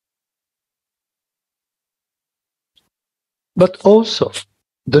 But also,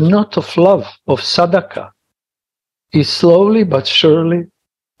 the knot of love of sadhaka is slowly but surely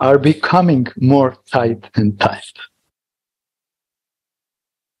are becoming more tight and tight.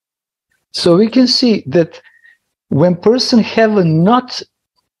 So we can see that when person have a knot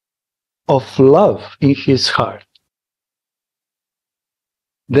of love in his heart,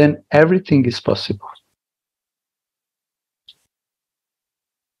 then everything is possible.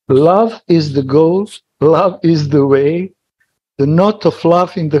 Love is the goal, love is the way. The knot of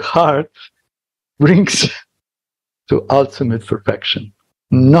love in the heart brings to ultimate perfection,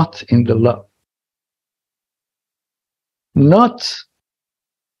 not in the love. Not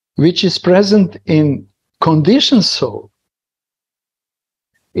which is present in conditioned soul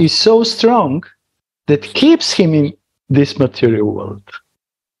is so strong that keeps him in this material world.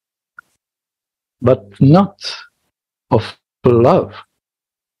 But not of love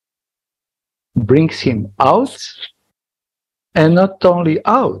brings him out, and not only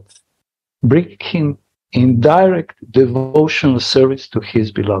out, bring him in direct devotional service to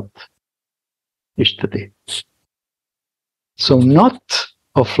his beloved Ishtade. So not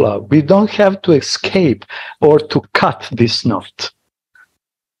of love. We don't have to escape or to cut this knot.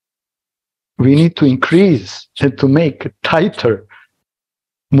 We need to increase and to make tighter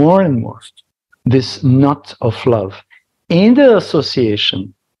more and more this knot of love in the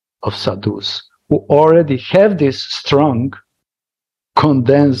association of sadhus who already have this strong,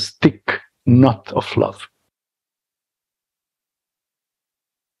 condensed, thick knot of love.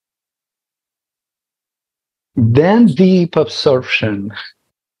 Then deep absorption,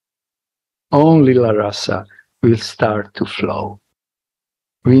 only la rasa will start to flow.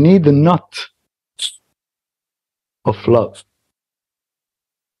 We need a knot of love.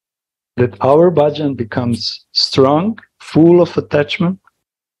 That our bhajan becomes strong, full of attachment,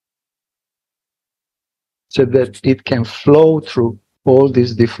 so that it can flow through all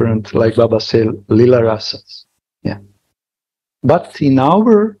these different, like Baba said, lila rasas. Yeah. But in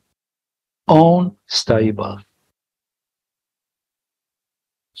our own stable.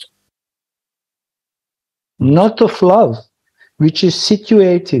 Knot of love, which is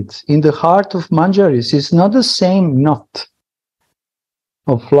situated in the heart of Manjaris, is not the same knot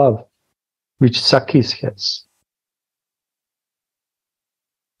of love which Sakhis has,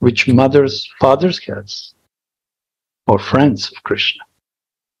 which mothers, fathers has, or friends of Krishna.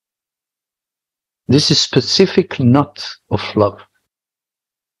 This is specific knot of love.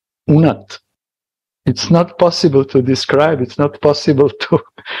 Unat. It's not possible to describe, it's not possible to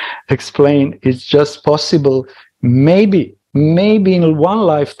explain, it's just possible maybe in one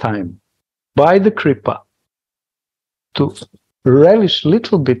lifetime, by the Kripa, to relish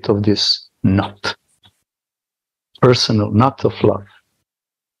little bit of this knot, personal knot of love.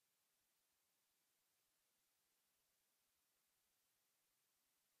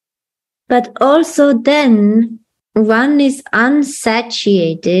 But also then, one is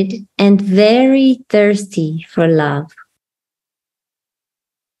unsatiated and very thirsty for love.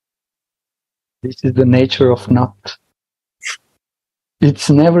 This is the nature of knot. It's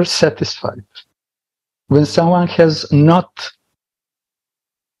never satisfied. When someone has knot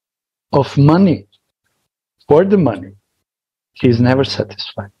of money, for the money, he is never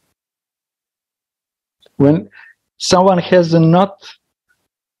satisfied. When someone has a knot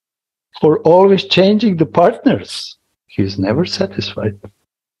for always changing the partners, he is never satisfied.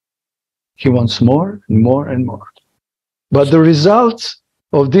 He wants more and more and more. But the result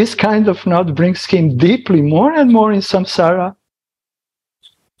of this kind of knot brings him deeply more and more in samsara.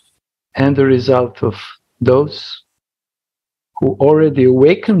 And the result of those who already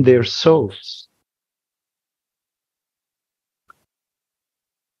awakened their souls,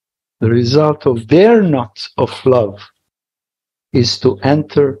 the result of their knot of love is to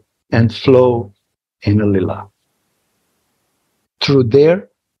enter and flow in a lila. Through their,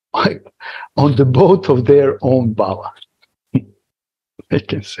 on the boat of their own bhava, I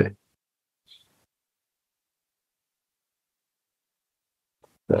can say.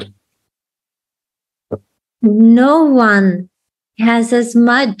 No one has as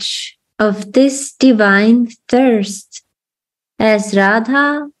much of this divine thirst as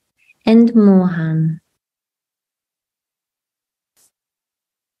Radha and Mohan.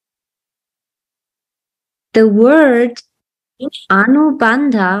 The word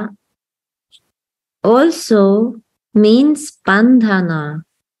Anubandha also means bandhana,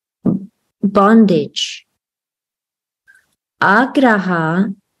 bondage.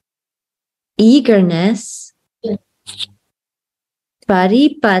 Agraha, eagerness.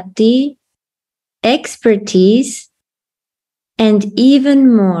 Paripatti, expertise, and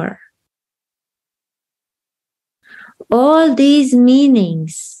even more. All these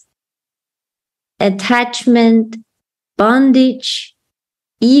meanings, attachment, bondage,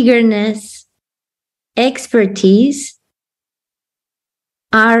 eagerness, expertise,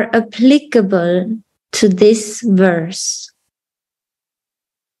 are applicable to this verse.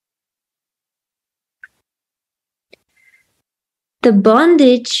 The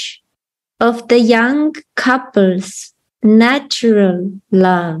bondage of the young couple's natural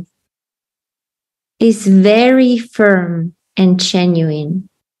love is very firm and genuine,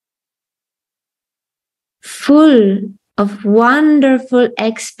 full of wonderful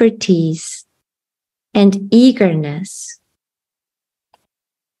expertise and eagerness,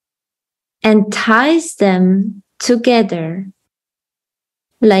 and ties them together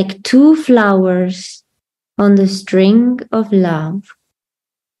like two flowers on the string of love.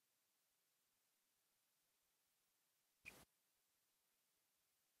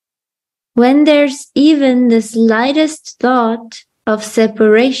 When there's even the slightest thought of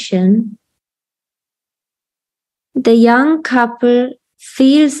separation, the young couple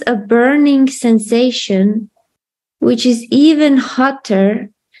feels a burning sensation which is even hotter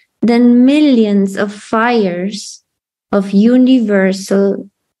than millions of fires of universal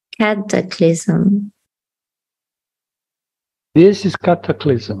cataclysm. This is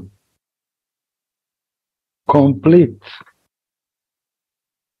cataclysm. Complete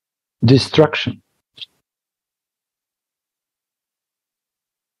destruction.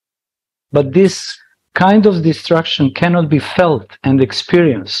 But this kind of destruction cannot be felt and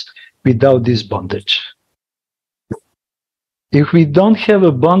experienced without this bondage. If we don't have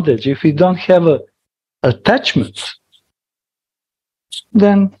a bondage, if we don't have a attachment,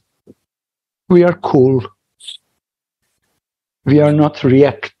 then we are cool. We are not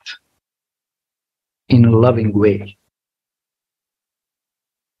react in a loving way.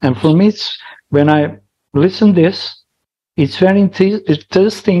 And for me, when I listen this, it's very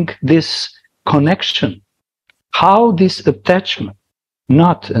interesting, this connection, how this attachment,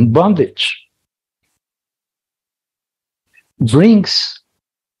 knot and bondage brings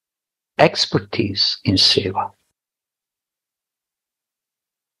expertise in seva.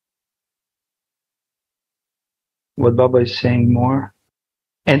 What Baba is saying more,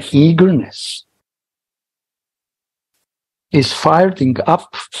 and eagerness is firing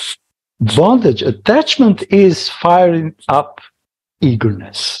up bondage. Attachment is firing up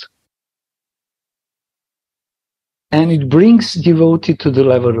eagerness. And it brings devotee to the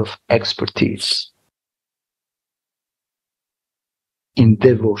level of expertise in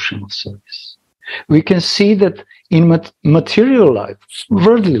devotional service. We can see that in material life,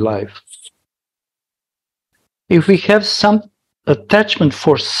 worldly life, if we have some attachment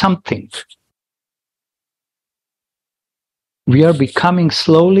for something, we are becoming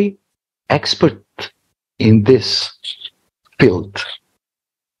slowly expert in this field.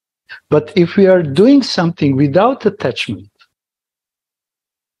 But if we are doing something without attachment,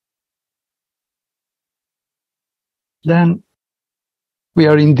 then we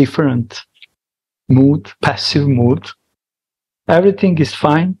are in different mood, passive mood. Everything is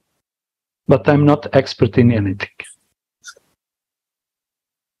fine, but I'm not expert in anything.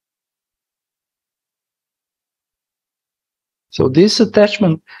 So this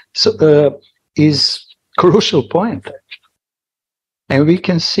attachment is crucial point. And we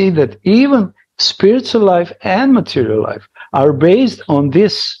can see that even spiritual life and material life are based on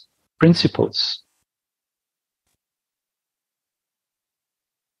these principles.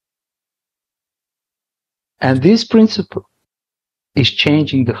 And this principle is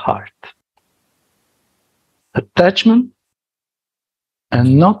changing the heart. Attachment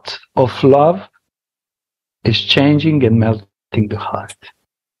and knot of love is changing and melting the heart,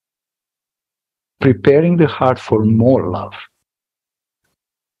 preparing the heart for more love.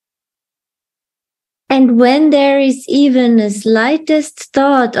 And when there is even the slightest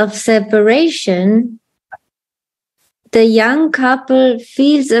thought of separation, the young couple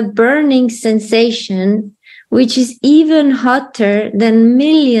feels a burning sensation which is even hotter than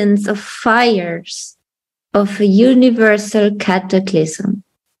millions of fires of a universal cataclysm.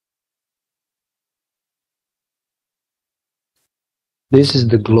 This is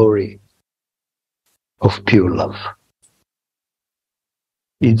the glory of pure love.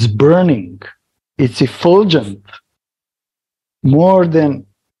 It's burning, it's effulgent, more than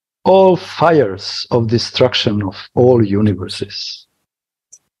all fires of destruction of all universes.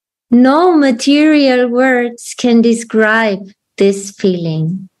 No material words can describe this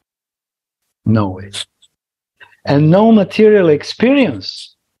feeling. No way. And no material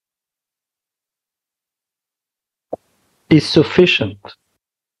experience is sufficient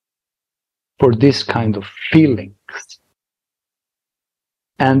for this kind of feelings.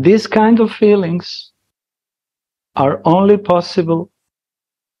 And these kind of feelings are only possible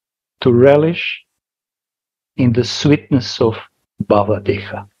to relish in the sweetness of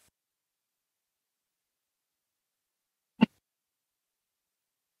Bhavadeha.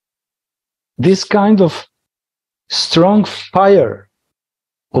 This kind of strong fire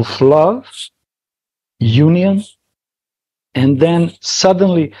of love, union, and then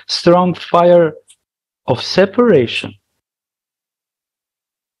suddenly strong fire of separation.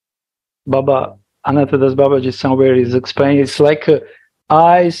 Baba, Anantadas Babaji somewhere is explaining, it's like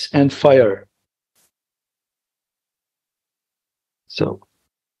ice and fire. So,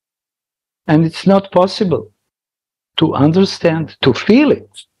 and it's not possible to understand, to feel it,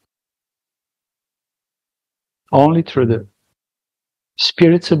 only through the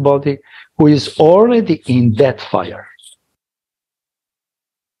spiritual body who is already in that fire.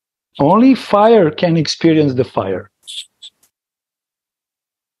 Only fire can experience the fire.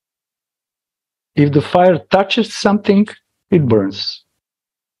 If the fire touches something, it burns.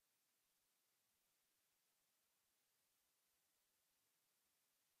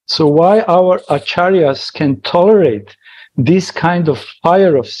 So why our acharyas can tolerate this kind of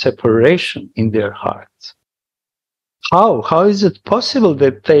fire of separation in their hearts? How? How is it possible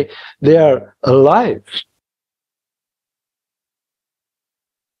that they are alive?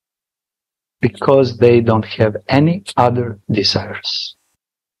 Because they don't have any other desires.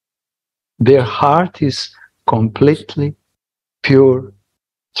 Their heart is completely pure,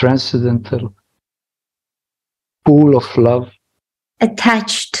 transcendental, full of love.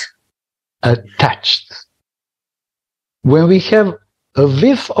 Attached. When we have a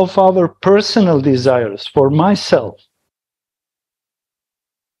whiff of our personal desires for myself,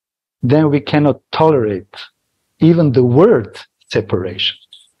 then we cannot tolerate even the word separation.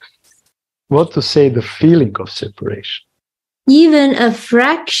 What to say the feeling of separation? Even a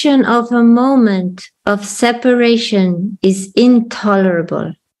fraction of a moment of separation is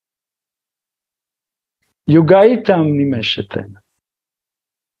intolerable. Yugaitam nimeshetem.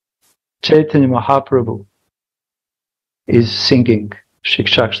 Chaitanya Mahaprabhu is singing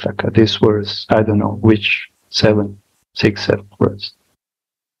Shikshakshtaka, these words, I don't know which, 6, 7 words.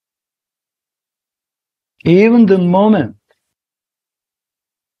 Even the moment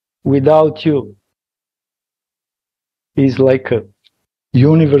without you is like a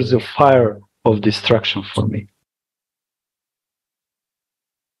universe of fire of destruction for me.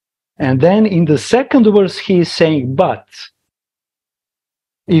 And then in the second verse he is saying, but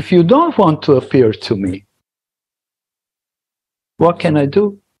if you don't want to appear to me, what can I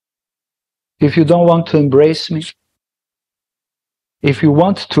do? If you don't want to embrace me, if you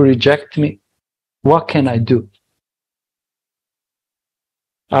want to reject me, what can I do?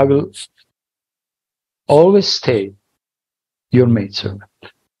 I will always stay your maidservant.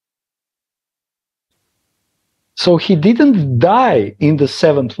 So he didn't die in the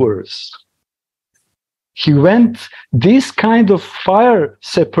 7th verse. He went, this kind of fire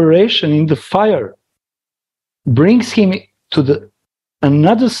separation in the fire brings him to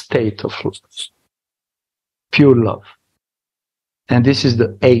another state of love, pure love. And this is the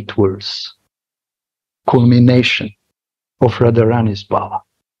 8th verse, culmination of Radharani's bhava.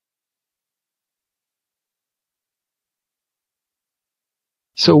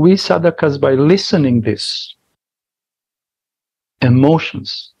 So we sadhakas, by listening this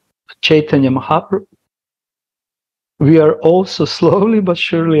emotions of Chaitanya Mahaprabhu, we are also slowly but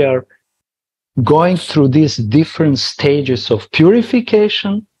surely are going through these different stages of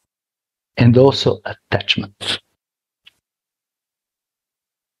purification and also attachment.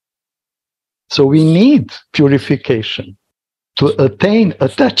 So we need purification to attain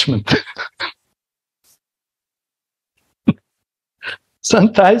attachment.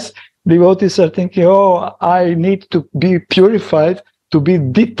 Sometimes devotees are thinking, oh, I need to be purified to be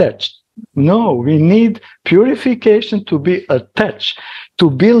detached. No, we need purification to be attached, to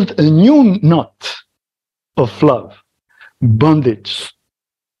build a new knot of love, bondage.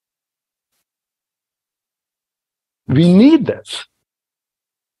 We need that.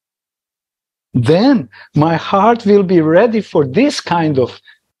 then my heart will be ready for this kind of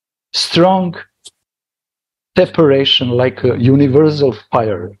strong separation, like a universal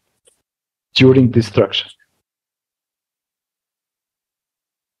fire during destruction.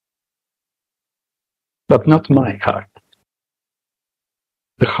 But not my heart,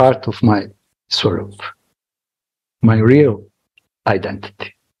 the heart of my Swarup, my real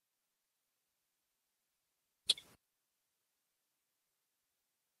identity.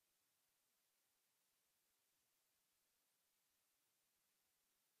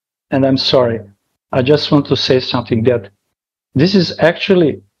 And I'm sorry, I just want to say something, that this is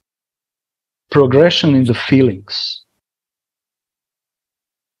actually progression in the feelings,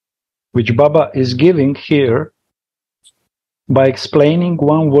 which Baba is giving here by explaining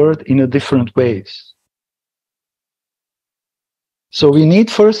one word in a different ways. So we need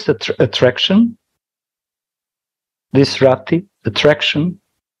first attraction, this rati, attraction,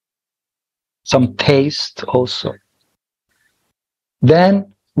 some taste also.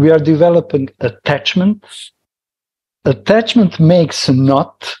 Then we are developing attachment. Attachment makes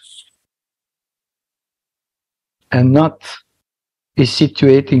knot, and knot is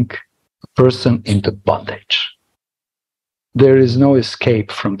situating a person in the bondage. There is no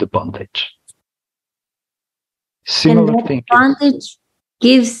escape from the bondage. Similar and thing. Bondage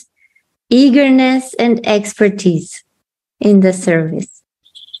gives eagerness and expertise in the service.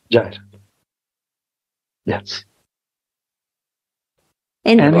 Yes. Yes.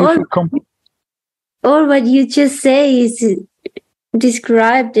 And all what you just say is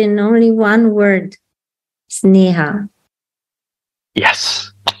described in only one word, sneha.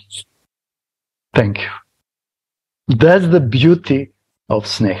 Yes. Thank you. That's the beauty of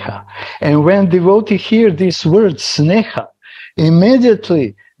sneha. And when devotee hear this word sneha,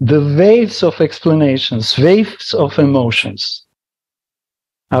 immediately the waves of explanations, waves of emotions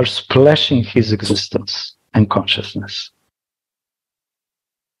are splashing his existence and consciousness.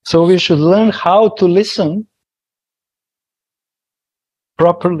 So we should learn how to listen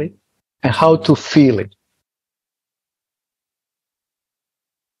properly and how to feel it.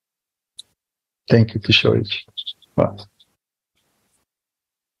 Thank you, Kishoriji. Wow.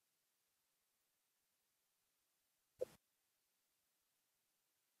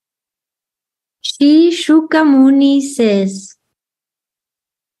 Shri Shuka Muni says,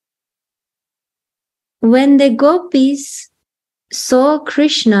 when the gopis saw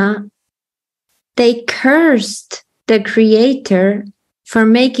Krishna, they cursed the Creator for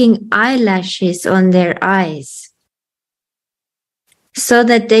making eyelashes on their eyes, so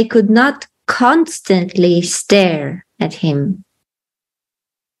that they could not constantly stare at him.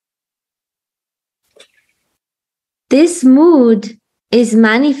 This mood is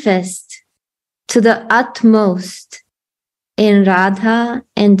manifest to the utmost in Radha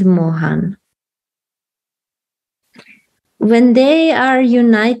and Mohan. When they are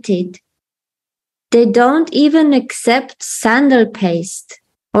united, they don't even accept sandal paste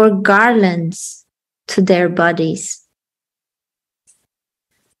or garlands to their bodies,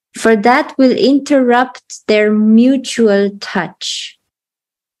 for that will interrupt their mutual touch.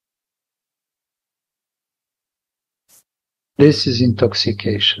 This is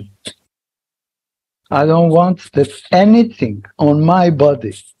intoxication. I don't want that anything on my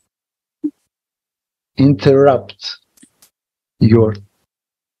body interrupt your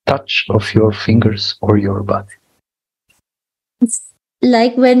touch of your fingers or your body. It's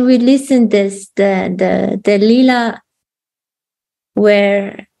like when we listen this, the Leela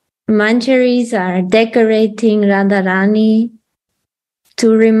where Manjaris are decorating Radharani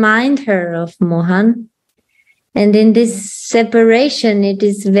to remind her of Mohan. And in this separation, it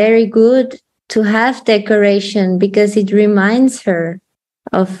is very good to have decoration because it reminds her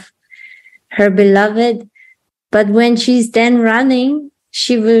of her beloved. But when she's then running,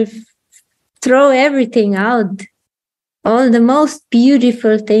 she will throw everything out. All the most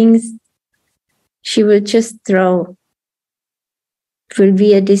beautiful things she will just throw. It will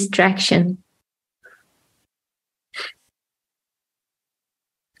be a distraction.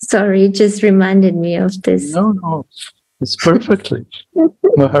 Sorry, it just reminded me of this. No, it's perfectly.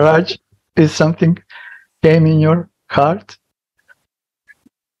 Maharaj, is something came in your heart?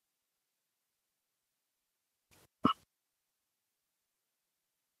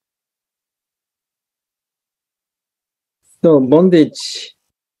 So bondage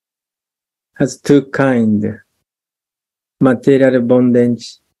has two kinds, material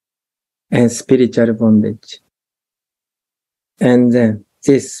bondage and spiritual bondage. And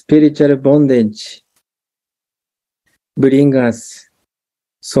this spiritual bondage brings us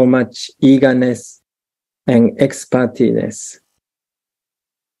so much eagerness and expertise,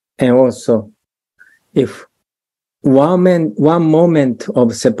 and also if one moment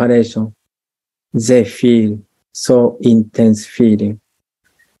of separation, they feel so intense feeling,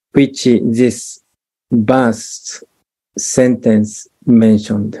 which this verse sentence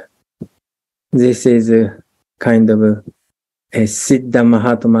mentioned. This is a kind of a Siddha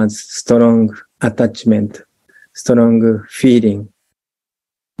Mahatma's strong attachment, strong feeling.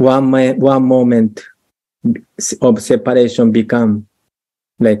 One moment of separation become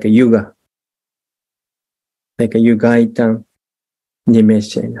like a yuga, like a yugaita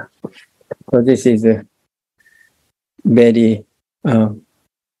nimeshena. So this is a very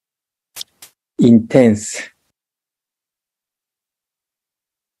intense.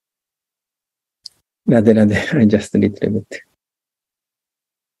 Radha, just a little bit.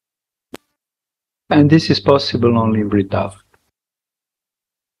 And this is possible only in Vrindavan,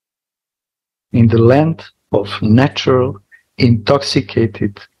 in the land of natural,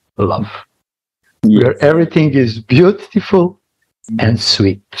 intoxicated love, where everything is beautiful and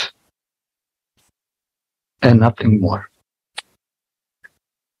sweet, and nothing more.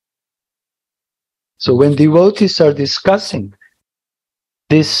 So when devotees are discussing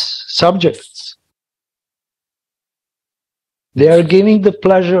these subjects, they are giving the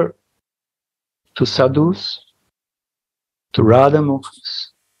pleasure to sadhus, to Radha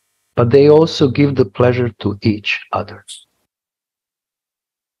Mohans, but they also give the pleasure to each other.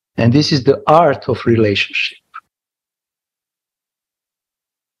 And this is the art of relationship.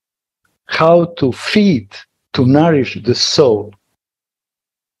 How to feed, to nourish the soul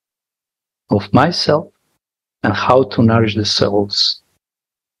of myself, and how to nourish the souls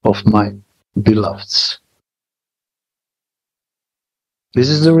of my beloveds. This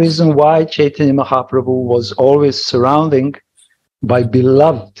is the reason why Chaitanya Mahaprabhu was always surrounding by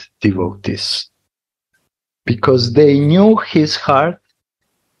beloved devotees, because they knew his heart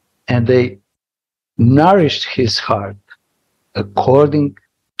and they nourished his heart according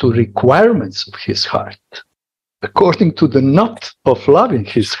to requirements of his heart, according to the knot of loving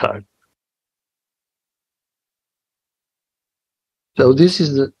his heart. So this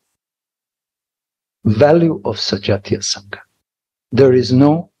is the value of Sajatiya Sangha. There is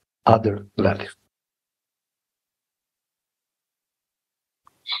no other value.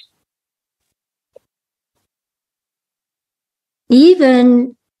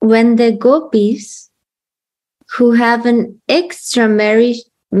 Even when the gopis who have an extramarital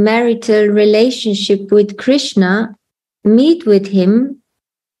relationship with Krishna meet with him,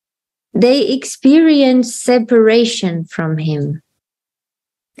 they experience separation from him.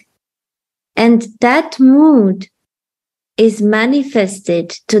 And that mood is manifested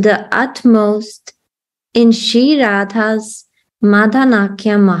to the utmost in Shri Radha's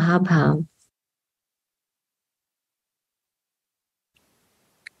Madhanakya Mahabhav.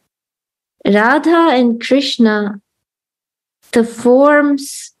 Radha and Krishna, the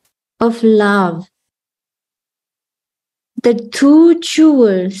forms of love, the two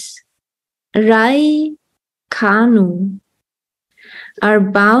jewels, Rai, Kanu, are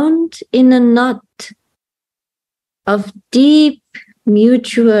bound in a knot of deep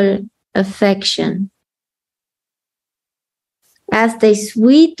mutual affection. As they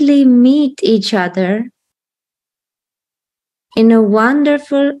sweetly meet each other in a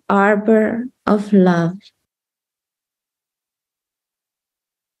wonderful arbor of love.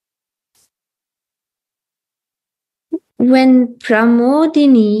 When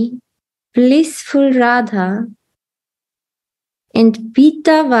Pramodini, blissful Radha, and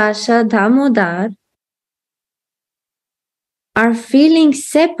Pita Vasha Damodar are feeling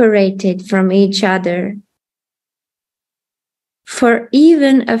separated from each other for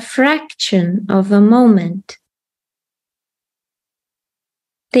even a fraction of a moment,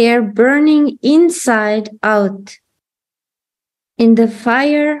 they are burning inside out in the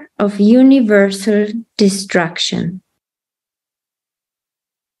fire of universal destruction.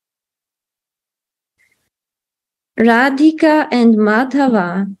 Radhika and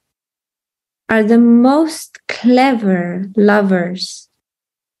Madhava are the most clever lovers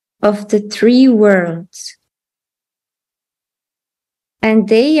of the three worlds, and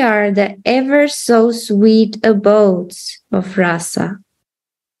they are the ever so sweet abodes of Rasa.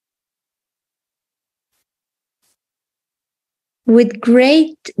 With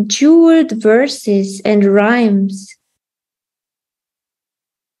great jeweled verses and rhymes,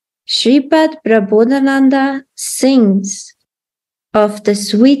 Shripad Prabodhananda sings of the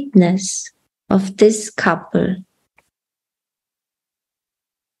sweetness of this couple.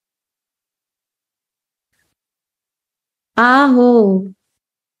 Aho,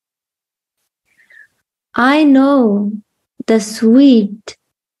 I know the sweet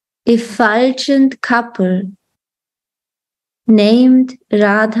effulgent couple named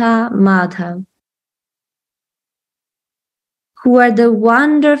Radha Madhava, who are the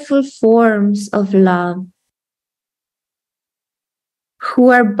wonderful forms of love, who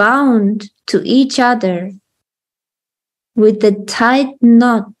are bound to each other with the tight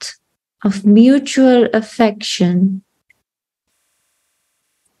knot of mutual affection,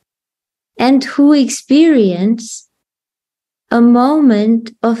 and who experience a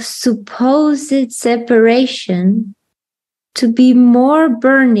moment of supposed separation to be more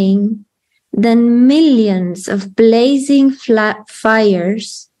burning than millions of blazing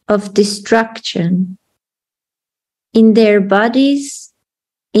fires of destruction in their bodies,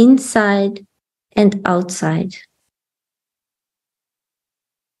 inside and outside.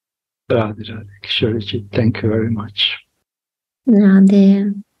 Radha, Kishoriji, thank you very much.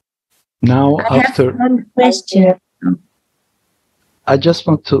 Radha. Now, I after have one question. I just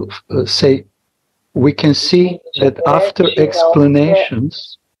want to say, we can see that after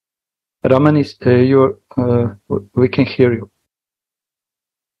explanations, Ramani, we can hear you.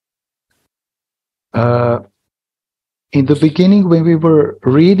 In the beginning, when we were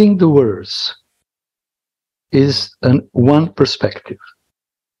reading the verse, is one perspective.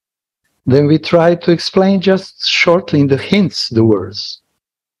 Then we try to explain just shortly in the hints the verse.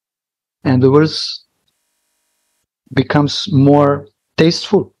 And the verse becomes more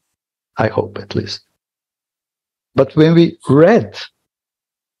tasteful, I hope at least. But when we read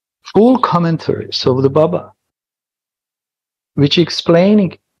full commentaries of the Baba, which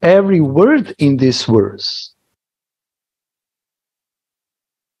explaining every word in this verse,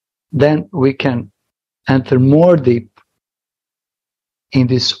 then we can enter more deep in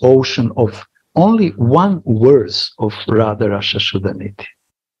this ocean of only one verse of Radha Rasa Sudhanidhi.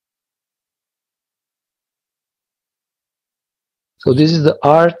 So this is the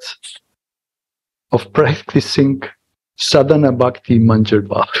art of practicing sadhana bhakti manjar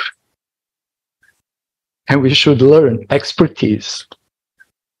bhav. And we should learn expertise.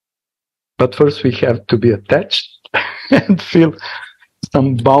 But first we have to be attached and feel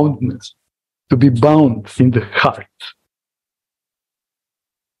some boundness, to be bound in the heart.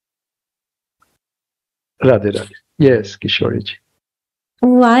 Radha Radha. Yes, Kishoriji.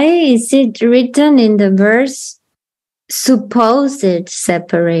 Why is it written in the verse, supposed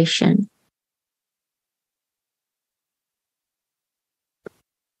separation?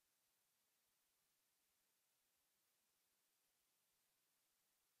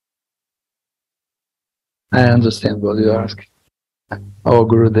 I understand what you ask. Oh,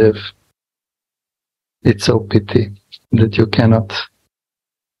 Gurudev, it's so pity that you cannot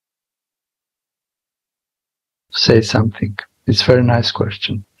say something. It's a very nice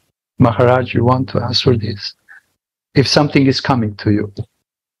question. Maharaj, you want to answer this? If something is coming to you,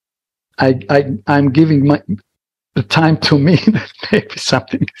 I'm giving the time to me that maybe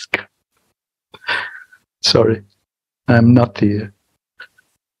something is coming. Sorry, I'm not here.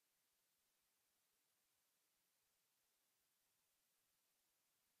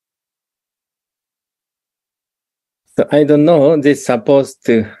 So I don't know this supposed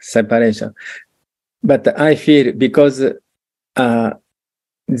separation, but I feel because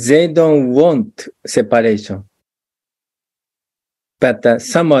they don't want separation, but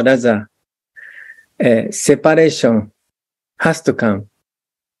some or other separation has to come,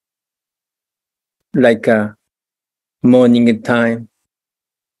 like morning time,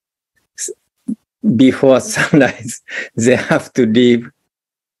 before sunrise, they have to leave,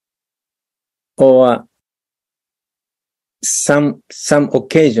 or some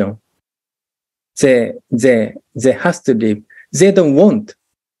occasion, they have to leave. They don't want,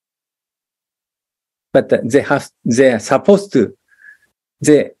 but they are supposed to.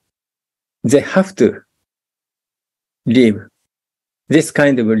 They have to leave. This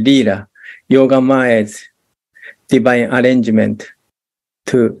kind of leela, Yoga Maya's divine arrangement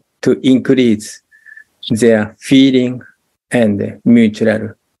to increase their feeling and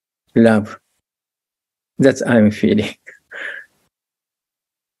mutual love. That's I'm feeling.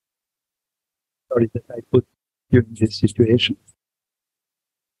 Sorry that I put you in this situation.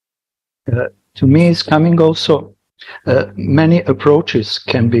 To me, it's coming also. Many approaches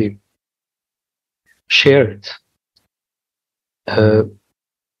can be shared. What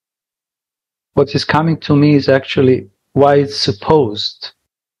is coming to me is actually why it's supposed.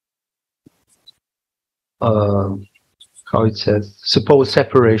 How it says, supposed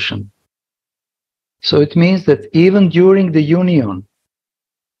separation. So it means that even during the union,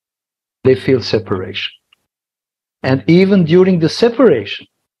 they feel separation. And even during the separation,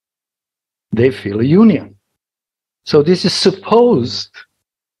 they feel a union. So this is supposed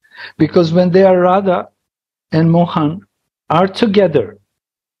Because when they are Radha and Mohan are together,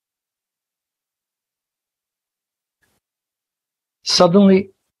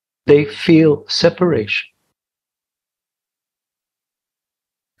 suddenly they feel separation.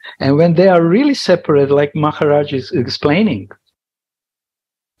 And when they are really separate, like Maharaj is explaining,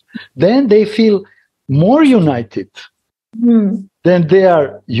 then they feel more united than they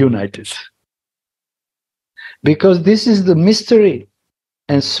are united. Because this is the mystery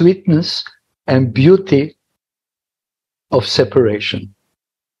and sweetness and beauty of separation.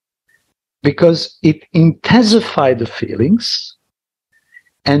 Because it intensifies the feelings,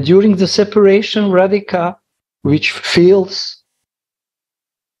 and during the separation, Radhika, which feels,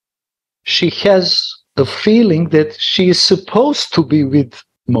 she has a feeling that she is supposed to be with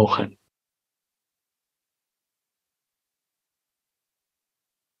Mohan.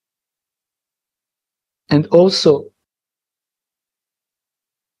 And also,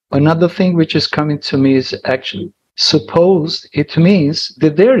 another thing which is coming to me is actually, suppose it means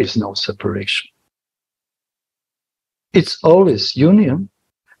that there is no separation. It's always union,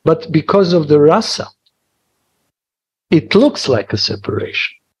 but because of the rasa, it looks like a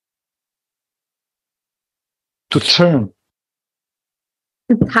separation. To turn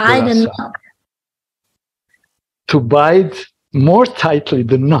Tie the rasa, knot. to bind more tightly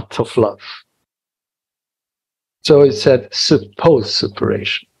the knot of love. So it said supposed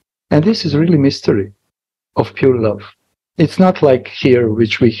separation. And this is really mystery of pure love. It's not like here,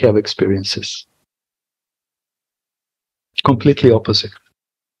 which we have experiences. Completely opposite.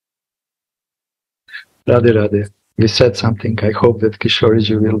 Radhe Radhe. We said something. I hope that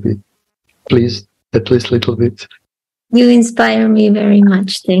Kishoriji will be pleased at least a little bit You inspire me very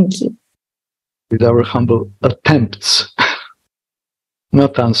much. Thank you. with our humble attempts.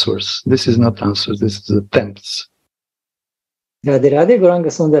 Not answers. This is not answers. This is attempts. Radhe Radhe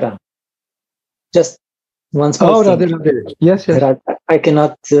Gauranga Sundara. Just one small Oh, thing. Radhe Radhe. Yes, yes. I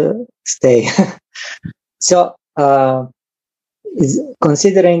cannot stay. So,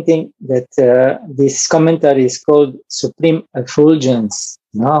 considering that this commentary is called Supreme Effulgence,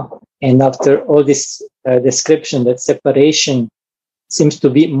 no? And after all this description that separation seems to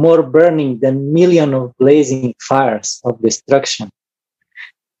be more burning than millions of blazing fires of destruction.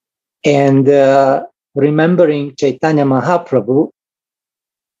 And remembering Chaitanya Mahaprabhu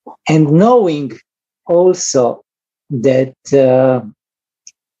and knowing also that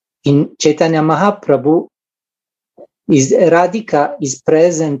in Chaitanya Mahaprabhu is Radhika is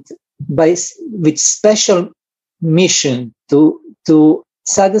present with special mission to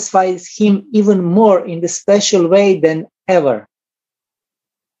satisfy him even more in the special way than ever.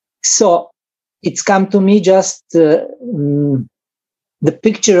 So it's come to me just the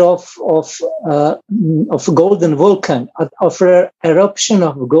picture of golden volcano, of eruption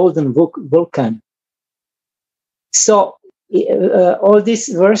of golden volcano. So all these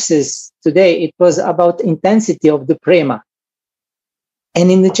verses today, it was about intensity of the prema.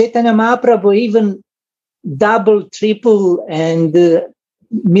 And in the Chaitanya Mahaprabhu, even double, triple, and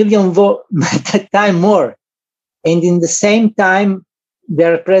million time more. And in the same time,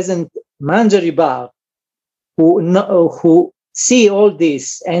 there are present Manjari Bhav, who see all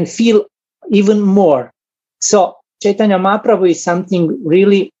this and feel even more. So Chaitanya Mahaprabhu is something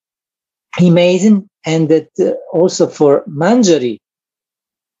really amazing, and that also for Manjari,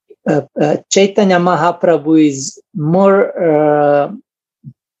 Chaitanya Mahaprabhu is more,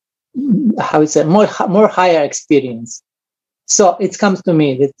 more higher experience. So it comes to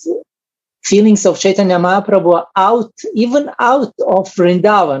me that feelings of Chaitanya Mahaprabhu are even out of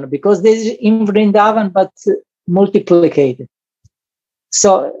Vrindavan, because this is in Vrindavan, but multiplicated.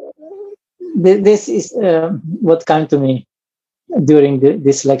 So this is what came to me during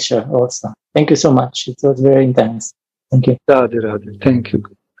this lecture also. Thank you so much. It was very intense. Thank you. Radhe Radhe. Thank you,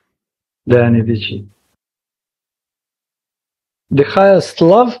 Sudhanidhi. The highest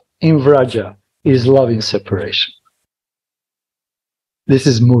love in Vraja is love in separation. This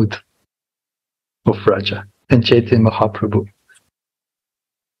is mood of Vraja and Chaitanya Mahaprabhu,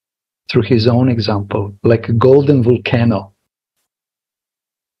 through his own example, like a golden volcano,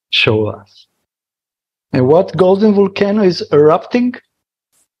 show us. And what golden volcano is erupting?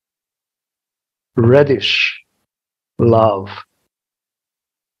 Reddish love.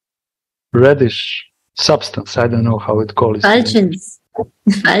 Reddish substance. I don't know how it calls it. Effulgence.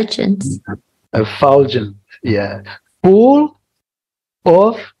 Effulgence. Effulgent, yeah. Full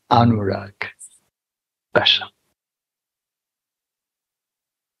of anurag. Passion.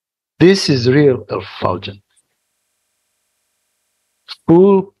 This is real effulgent.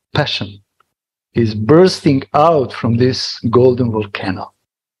 Full passion is bursting out from this golden volcano.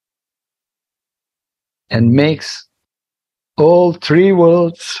 and makes all three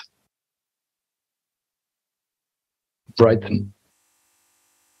worlds brighten,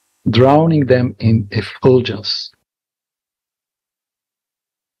 drowning them in effulgence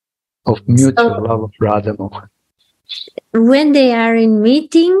of mutual love of Radha Mohan. When they are in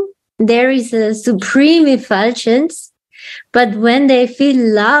meeting, there is a supreme effulgence, but when they feel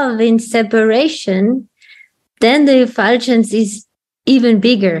love in separation, then the effulgence is even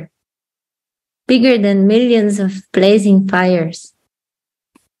bigger than millions of blazing fires.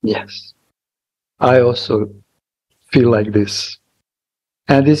 Yes, I also feel like this.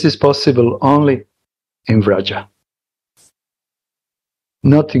 And this is possible only in Vraja,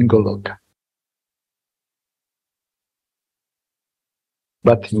 not in Goloka,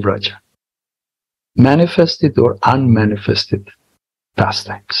 but in Vraja. Manifested or unmanifested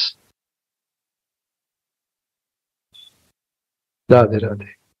pastimes. Radhe Radhe.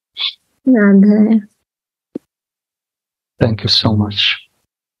 Radha. Thank you so much.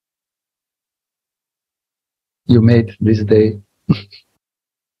 You made this day.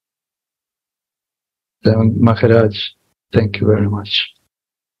 Maharaj, thank you very much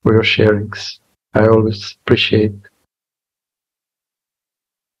for your sharings. I always appreciate.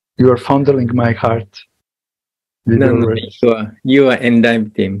 You are fondling my heart. No, you are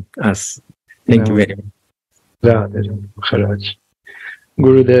enlightening us. Thank you very much. Radhe Radhe, Maharaj.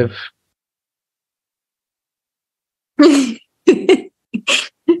 Gurudev. Jai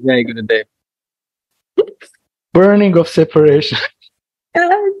Gurudev. Burning of separation.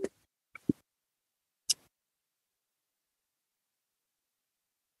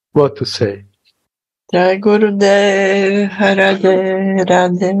 What to say? Jai Gurudev, Radhe,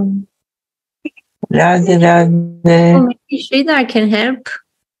 Radhe, Radhe, Radhe. Oh, maybe Sridhar can help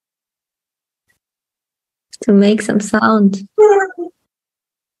to make some sound.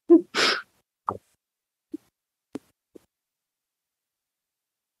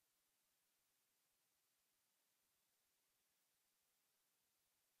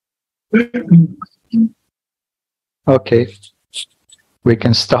 Okay, we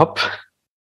can stop.